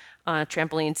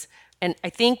 And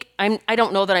I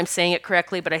don't know that I'm saying it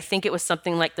correctly, but I think it was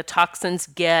something like the toxins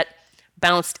get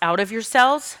bounced out of your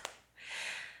cells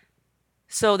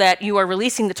so that you are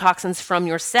releasing the toxins from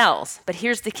your cells. But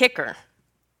here's the kicker.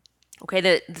 Okay,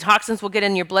 the toxins will get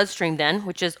in your bloodstream then,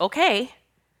 which is okay.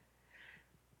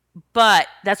 But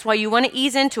that's why you want to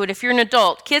ease into it. If you're an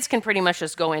adult, kids can pretty much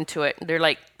just go into it. They're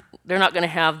not going to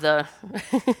have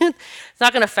it's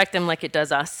not going to affect them like it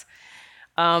does us.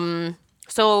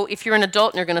 So if you're an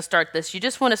adult and you're going to start this, you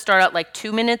just want to start out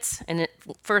 2 minutes, and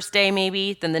first day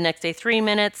maybe, then the next day 3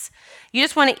 minutes. You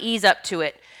just want to ease up to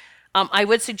it. I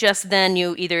would suggest then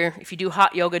you either, if you do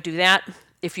hot yoga, do that.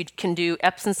 If you can do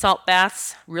Epsom salt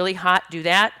baths, really hot, do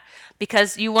that.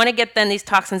 Because you want to get then these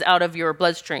toxins out of your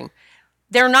bloodstream.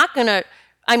 They're not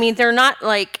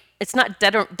it's not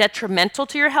detrimental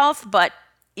to your health, but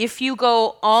if you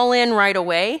go all in right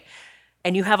away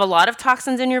and you have a lot of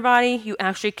toxins in your body, you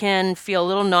actually can feel a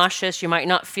little nauseous. You might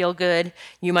not feel good.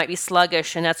 You might be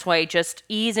sluggish, and that's why just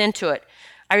ease into it.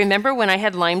 I remember when I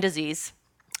had Lyme disease,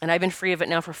 and I've been free of it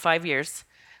now for 5 years,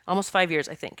 almost 5 years,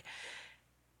 I think.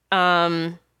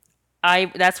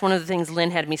 That's one of the things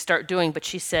Lynn had me start doing, but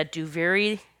she said do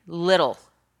very little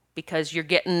because you're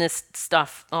getting this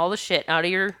stuff, all the shit out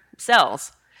of your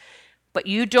cells. But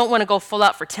you don't want to go full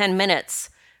out for 10 minutes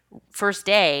first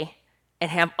day and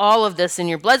have all of this in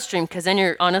your bloodstream, because then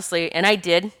you're honestly, and I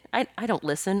did, I don't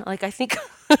listen. Like, I think,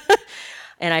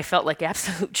 and I felt like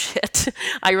absolute shit.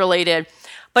 I really did.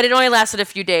 But it only lasted a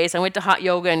few days. I went to hot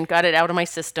yoga and got it out of my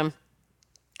system.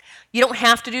 You don't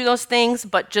have to do those things,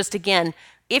 but just again,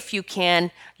 if you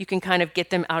can kind of get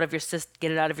them out of your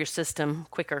get it out of your system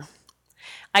quicker.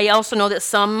 I also know that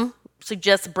some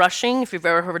suggest brushing, if you've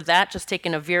ever heard of that, just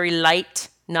taking a very light,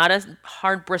 not a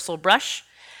hard bristle brush,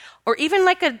 or even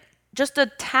like just a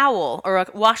towel or a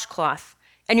washcloth,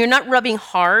 and you're not rubbing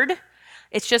hard.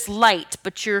 It's just light,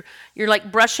 but you're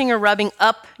like brushing or rubbing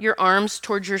up your arms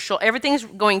towards your shoulder. Everything's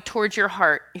going towards your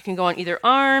heart. You can go on either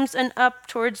arms and up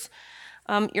towards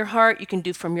your heart. You can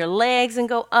do from your legs and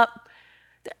go up.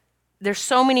 There's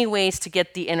so many ways to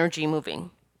get the energy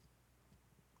moving.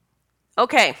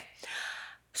 Okay,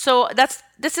 so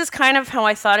this is kind of how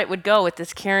I thought it would go with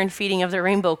this Care and Feeding of the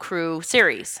Rainbow Crew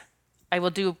series. I will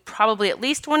do probably at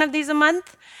least one of these a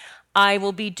month. I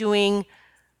will be doing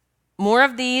more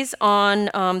of these on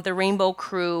the Rainbow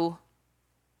Crew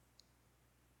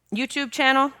YouTube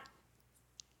channel.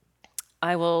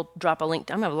 I will drop a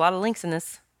link. I'm going to have a lot of links in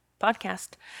this podcast.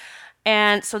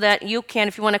 And so that you can,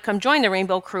 if you want to come join the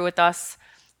Rainbow Crew with us,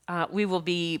 we will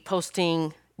be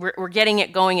posting, we're getting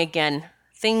it going again.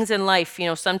 Things in life,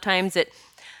 sometimes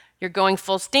you're going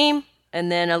full steam,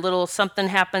 and then a little something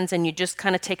happens and you just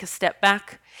kind of take a step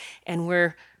back, and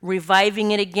we're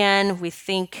reviving it again.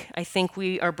 I think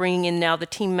we are bringing in now the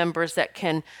team members that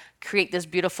can create this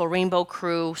beautiful Rainbow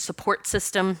Crew support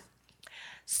system.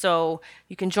 So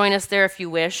you can join us there if you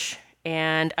wish,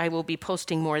 and I will be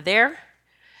posting more there.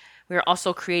 We are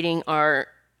also creating our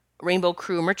Rainbow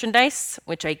Crew merchandise,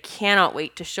 which I cannot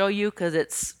wait to show you because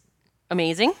it's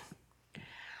amazing.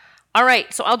 All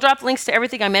right, so I'll drop links to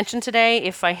everything I mentioned today.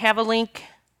 If I have a link,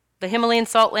 the Himalayan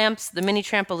salt lamps, the mini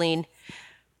trampoline,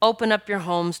 open up your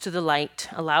homes to the light.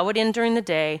 Allow it in during the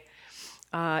day.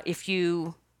 If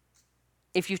you've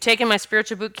taken my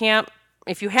spiritual boot camp,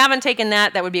 if you haven't taken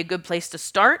that, that would be a good place to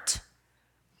start.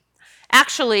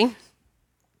 Actually,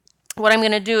 what I'm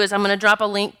going to do is I'm going to drop a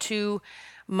link to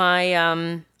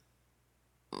my,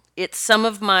 it's some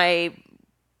of my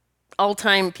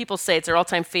all-time, people say it's their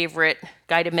all-time favorite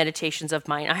guided meditations of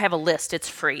mine. I have a list. It's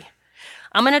free.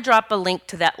 I'm going to drop a link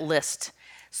to that list.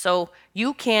 So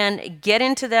you can get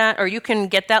into that, or you can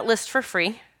get that list for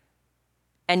free,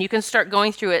 and you can start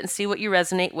going through it and see what you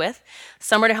resonate with.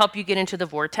 Some are to help you get into the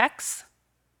vortex,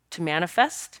 to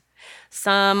manifest.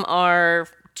 Some are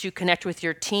to connect with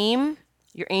your team,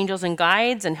 your angels and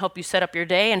guides, and help you set up your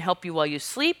day and help you while you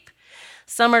sleep.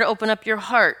 Some are to open up your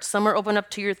heart. Some are open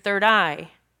up to your third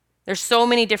eye. There's so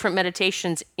many different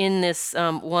meditations in this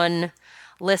one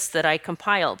list that I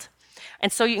compiled.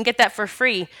 And so you can get that for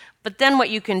free. But then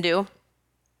what you can do,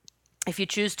 if you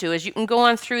choose to, is you can go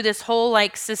on through this whole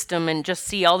system and just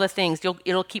see all the things.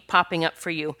 It'll keep popping up for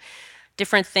you.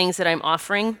 Different things that I'm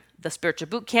offering. The spiritual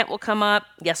boot camp will come up.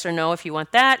 Yes or no if you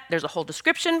want that. There's a whole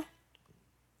description.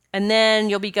 And then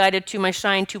you'll be guided to my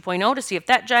Shine 2.0 to see if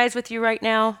that jives with you right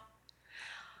now.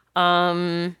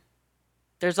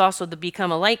 There's also the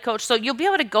Become a Light Coach. So you'll be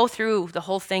able to go through the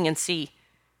whole thing and see,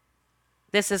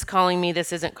 this is calling me,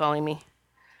 this isn't calling me.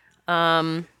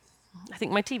 I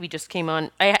think my TV just came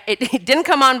on. It didn't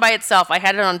come on by itself. I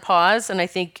had it on pause, and I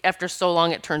think after so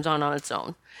long it turns on its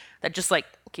own. That just in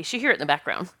case you hear it in the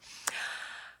background.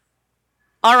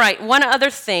 All right, one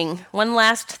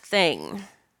last thing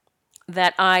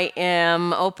that I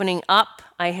am opening up.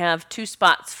 I have 2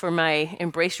 spots for my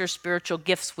Embrace Your Spiritual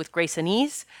Gifts with Grace and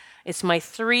Ease. It's my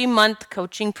 3-month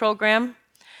coaching program.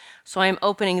 So I'm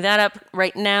opening that up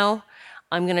right now.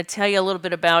 I'm going to tell you a little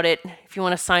bit about it. If you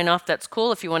want to sign off, that's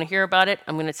cool. If you want to hear about it,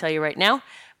 I'm going to tell you right now.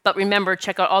 But remember,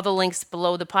 check out all the links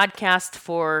below the podcast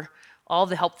for all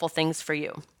the helpful things for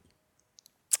you.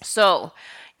 So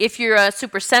if you're a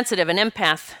super sensitive, an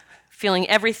empath, feeling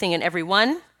everything and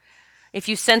everyone, if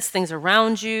you sense things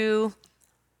around you,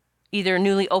 either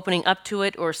newly opening up to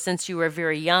it or since you were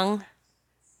very young,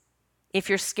 if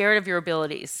you're scared of your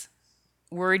abilities,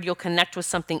 worried you'll connect with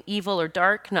something evil or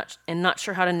dark, and not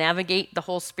sure how to navigate the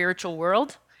whole spiritual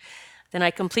world, then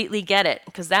I completely get it,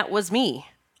 because that was me,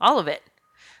 all of it,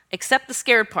 except the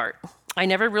scared part. I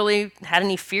never really had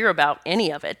any fear about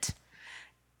any of it.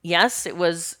 Yes, it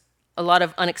was a lot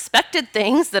of unexpected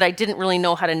things that I didn't really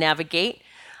know how to navigate,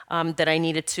 that I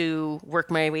needed to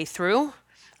work my way through,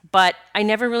 but I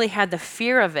never really had the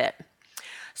fear of it.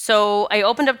 So I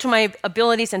opened up to my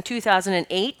abilities in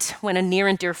 2008 when a near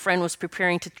and dear friend was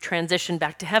preparing to transition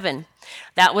back to heaven.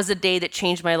 That was a day that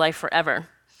changed my life forever.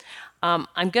 I'm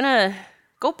going to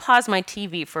go pause my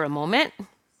TV for a moment.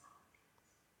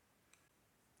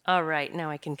 All right, now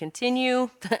I can continue.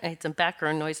 I had some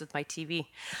background noise with my TV.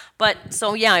 But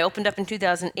so yeah, I opened up in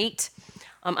 2008.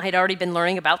 I had already been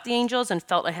learning about the angels and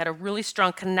felt I had a really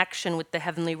strong connection with the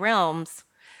heavenly realms.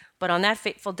 But on that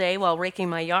fateful day, while raking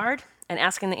my yard and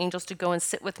asking the angels to go and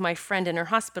sit with my friend in her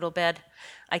hospital bed,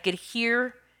 I could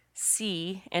hear,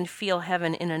 see, and feel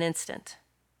heaven in an instant.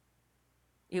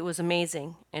 It was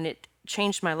amazing, and it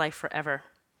changed my life forever.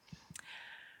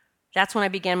 That's when I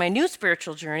began my new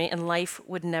spiritual journey, and life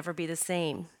would never be the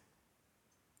same.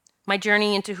 My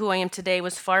journey into who I am today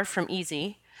was far from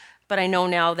easy, but I know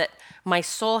now that my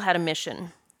soul had a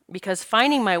mission, because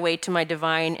finding my way to my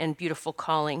divine and beautiful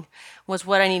calling was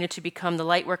what I needed to become the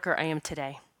light worker I am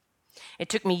today. It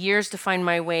took me years to find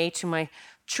my way to my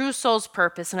true soul's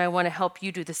purpose, and I want to help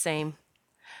you do the same.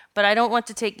 But I don't want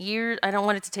it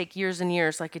to take years and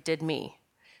years like it did me.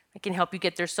 I can help you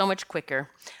get there so much quicker.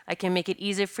 I can make it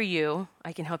easier for you.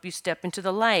 I can help you step into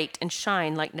the light and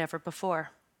shine like never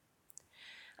before.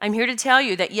 I'm here to tell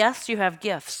you that yes, you have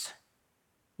gifts.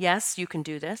 Yes, you can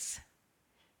do this.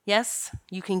 Yes,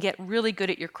 you can get really good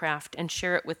at your craft and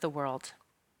share it with the world.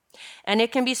 And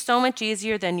it can be so much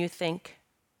easier than you think.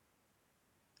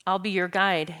 I'll be your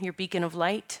guide, your beacon of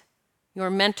light, your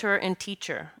mentor and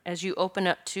teacher as you open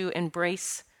up to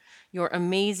embrace your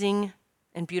amazing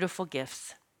and beautiful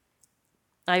gifts.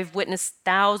 I've witnessed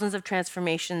thousands of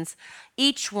transformations,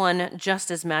 each one just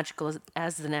as magical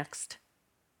as the next.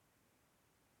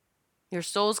 Your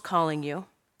soul's calling you.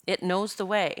 It knows the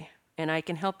way, and I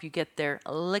can help you get there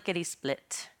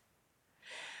lickety-split.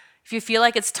 If you feel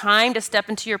like it's time to step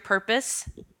into your purpose,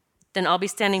 then I'll be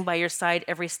standing by your side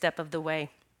every step of the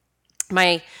way.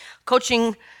 My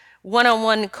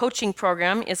one-on-one coaching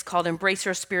program is called Embrace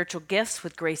Your Spiritual Gifts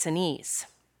with Grace and Ease.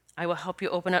 I will help you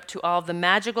open up to all of the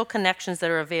magical connections that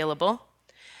are available,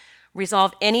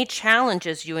 resolve any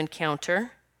challenges you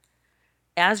encounter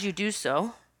as you do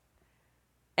so,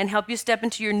 and help you step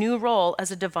into your new role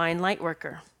as a divine light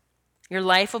worker. Your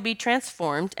life will be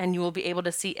transformed, and you will be able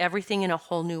to see everything in a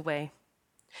whole new way.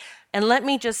 And let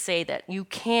me just say that you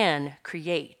can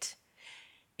create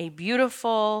a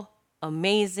beautiful,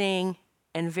 amazing,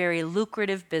 and very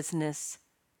lucrative business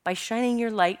by shining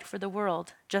your light for the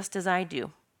world, just as I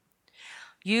do.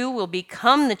 You will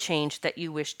become the change that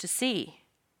you wish to see.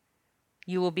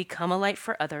 You will become a light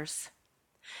for others.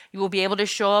 You will be able to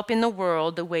show up in the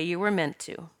world the way you were meant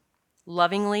to,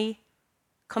 lovingly,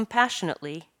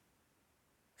 compassionately,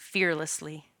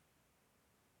 fearlessly.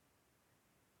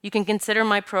 You can consider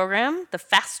my program the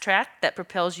fast track that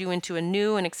propels you into a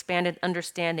new and expanded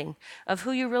understanding of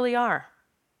who you really are,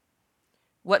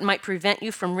 what might prevent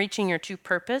you from reaching your true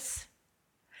purpose,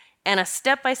 and a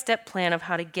step-by-step plan of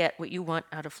how to get what you want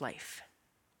out of life.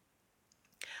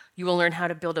 You will learn how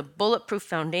to build a bulletproof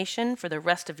foundation for the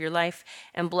rest of your life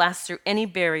and blast through any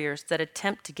barriers that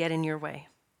attempt to get in your way.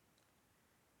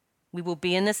 We will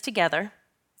be in this together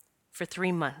for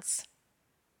 3 months.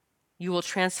 You will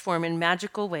transform in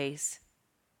magical ways.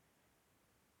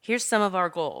 Here's some of our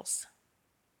goals.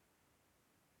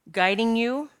 Guiding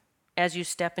you as you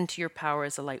step into your power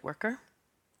as a light worker.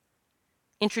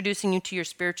 Introducing you to your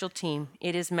spiritual team.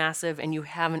 It is massive, and you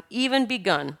haven't even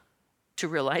begun to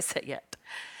realize that yet.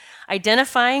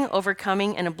 Identifying,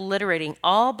 overcoming, and obliterating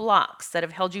all blocks that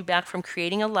have held you back from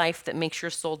creating a life that makes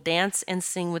your soul dance and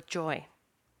sing with joy.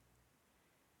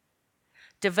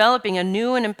 Developing a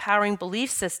new and empowering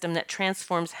belief system that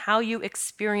transforms how you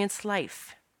experience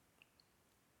life.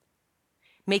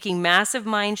 Making massive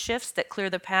mind shifts that clear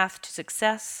the path to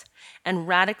success and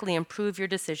radically improve your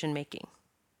decision making.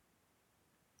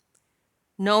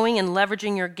 Knowing and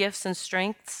leveraging your gifts and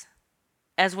strengths,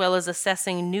 as well as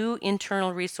assessing new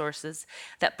internal resources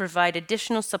that provide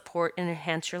additional support and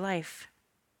enhance your life.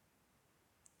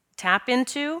 Tap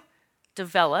into,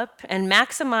 develop, and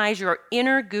maximize your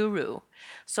inner guru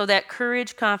so that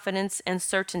courage, confidence, and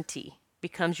certainty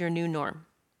becomes your new norm.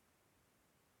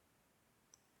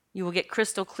 You will get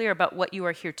crystal clear about what you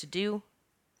are here to do,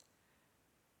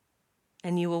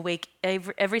 and you will wake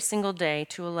every single day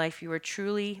to a life you are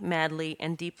truly, madly,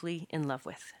 and deeply in love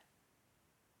with.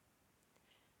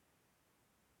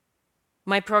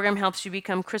 My program helps you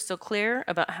become crystal clear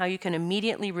about how you can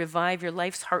immediately revive your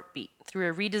life's heartbeat through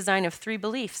a redesign of 3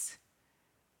 beliefs.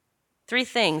 3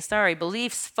 things,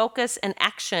 beliefs, focus, and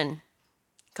action.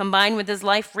 Combined with this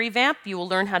life revamp, you will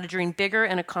learn how to dream bigger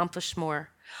and accomplish more.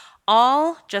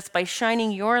 All just by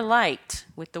shining your light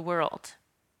with the world.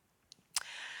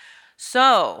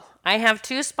 So, I have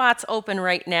 2 spots open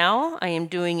right now. I am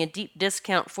doing a deep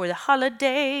discount for the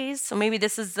holidays. So maybe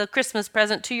this is the Christmas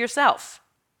present to yourself.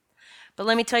 But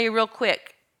let me tell you real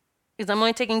quick, because I'm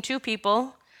only taking 2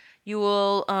 people, you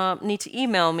will need to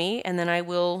email me, and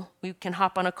then we can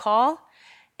hop on a call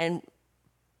and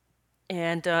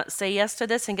say yes to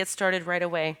this and get started right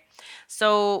away.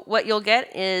 So what you'll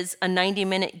get is a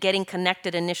 90-minute Getting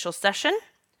Connected initial session.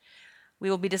 We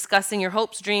will be discussing your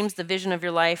hopes, dreams, the vision of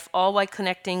your life, all while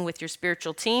connecting with your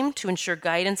spiritual team to ensure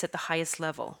guidance at the highest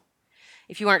level.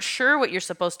 If you aren't sure what you're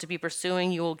supposed to be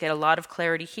pursuing, you will get a lot of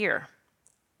clarity here.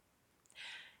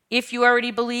 If you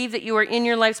already believe that you are in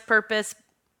your life's purpose,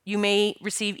 you may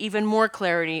receive even more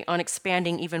clarity on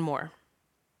expanding even more.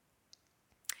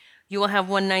 You will have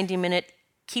one 90-minute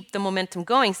Keep the Momentum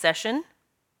Going session,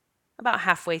 about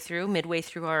midway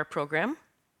through our program.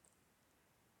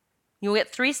 You'll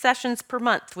get 3 sessions per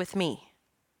month with me,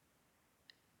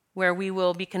 where we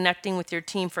will be connecting with your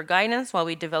team for guidance while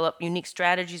we develop unique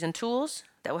strategies and tools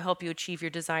that will help you achieve your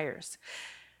desires.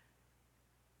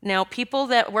 Now, people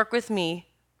that work with me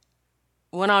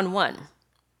one-on-one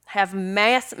have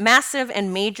massive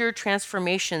and major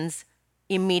transformations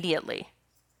immediately.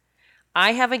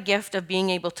 I have a gift of being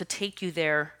able to take you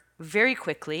there very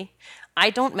quickly. I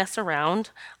don't mess around.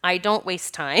 I don't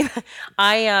waste time.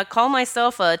 I call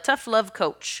myself a tough love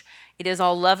coach. It is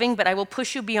all loving, but I will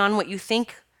push you beyond what you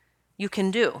think you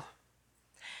can do.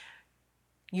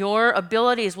 Your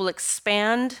abilities will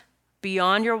expand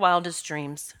beyond your wildest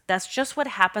dreams. That's just what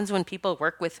happens when people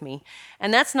work with me.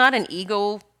 And that's not an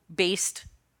ego-based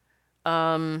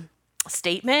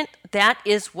statement. That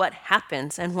is what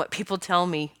happens and what people tell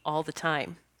me all the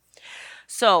time.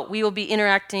 So we will be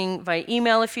interacting via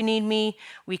email if you need me.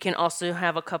 We can also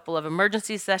have a couple of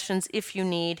emergency sessions if you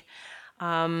need.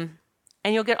 And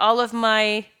you'll get all of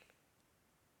my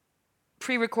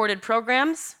pre-recorded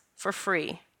programs for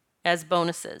free as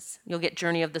bonuses. You'll get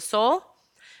Journey of the Soul,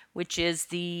 which is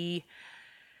the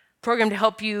program to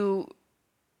help you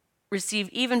receive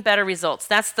even better results.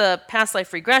 That's the past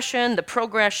life regression, the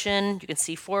progression. You can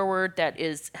see forward that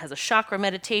has a chakra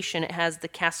meditation. It has the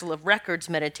Castle of Records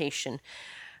meditation.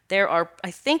 There are,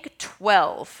 I think,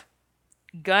 12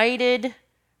 guided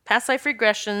past life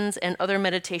regressions and other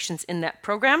meditations in that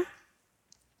program.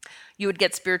 You would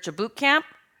get Spiritual Boot Camp.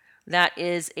 That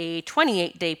is a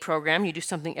 28-day program. You do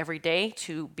something every day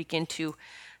to begin to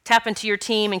tap into your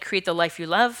team and create the life you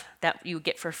love. That you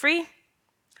get for free.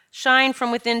 Shine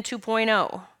from Within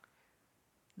 2.0.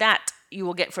 That you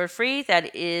will get for free.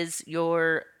 That is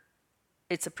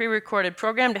it's a pre-recorded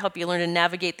program to help you learn to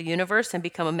navigate the universe and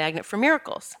become a magnet for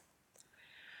miracles.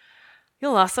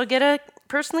 You'll also get a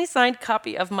personally signed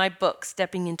copy of my book,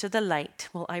 Stepping into the Light,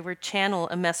 while I will channel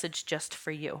a message just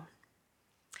for you.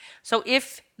 So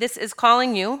if this is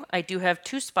calling you, I do have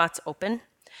 2 spots open.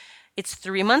 It's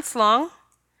 3 months long.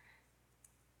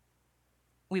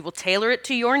 We will tailor it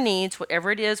to your needs, whatever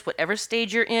it is, whatever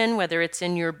stage you're in, whether it's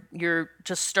in you're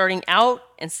just starting out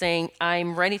and saying,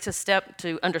 I'm ready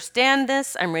to understand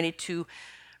this, I'm ready to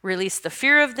release the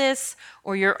fear of this,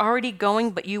 or you're already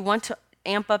going, but you want to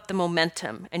amp up the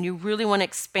momentum and you really want to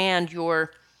expand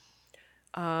your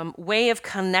way of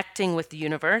connecting with the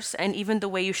universe and even the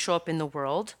way you show up in the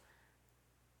world.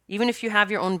 Even if you have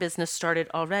your own business started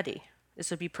already, this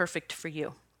would be perfect for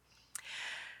you.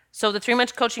 So the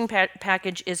 3-month coaching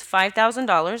package is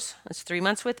 $5,000. That's 3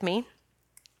 months with me.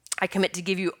 I commit to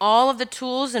give you all of the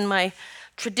tools in my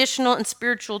traditional and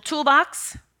spiritual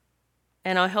toolbox,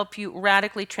 and I'll help you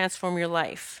radically transform your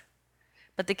life.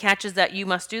 But the catch is that you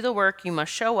must do the work, you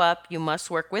must show up, you must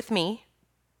work with me.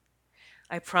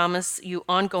 I promise you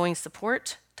ongoing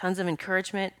support, tons of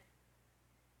encouragement,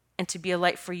 and to be a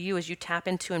light for you as you tap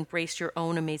into embrace your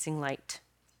own amazing light.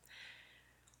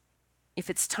 If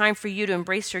it's time for you to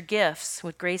embrace your gifts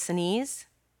with grace and ease,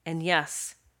 and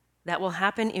yes, that will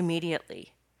happen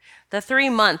immediately. The 3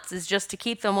 months is just to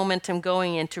keep the momentum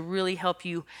going and to really help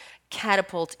you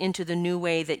catapult into the new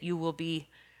way that you will be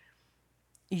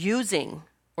using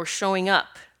or showing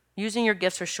up, using your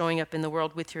gifts or showing up in the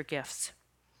world with your gifts.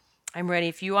 I'm ready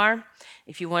if you are.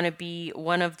 If you want to be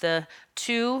one of the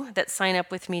 2 that sign up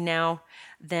with me now,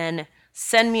 then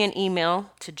send me an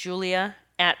email to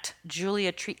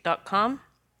julia@juliatreat.com.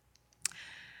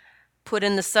 Put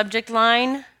in the subject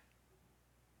line,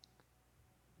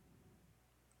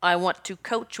 I want to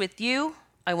coach with you.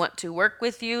 I want to work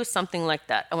with you, something like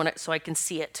that. I want to, so I can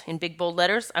see it in big bold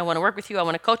letters. I want to work with you. I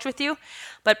want to coach with you.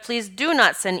 But please do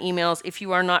not send emails if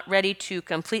you are not ready to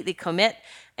completely commit.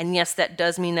 And yes, that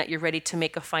does mean that you're ready to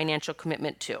make a financial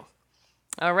commitment too.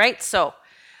 All right. So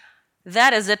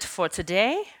that is it for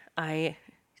today. I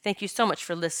thank you so much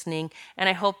for listening, and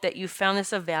I hope that you found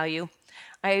this of value.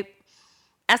 I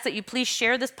ask that you please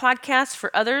share this podcast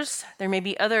for others. There may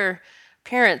be other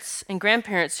parents and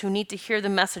grandparents who need to hear the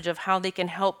message of how they can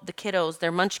help the kiddos,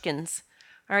 their munchkins.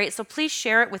 All right, so please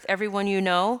share it with everyone you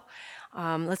know.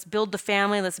 Let's build the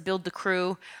family, let's build the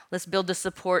crew, let's build the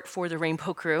support for the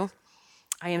Rainbow Crew.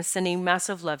 I am sending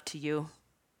massive love to you.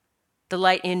 The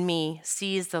light in me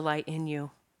sees the light in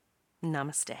you.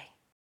 Namaste.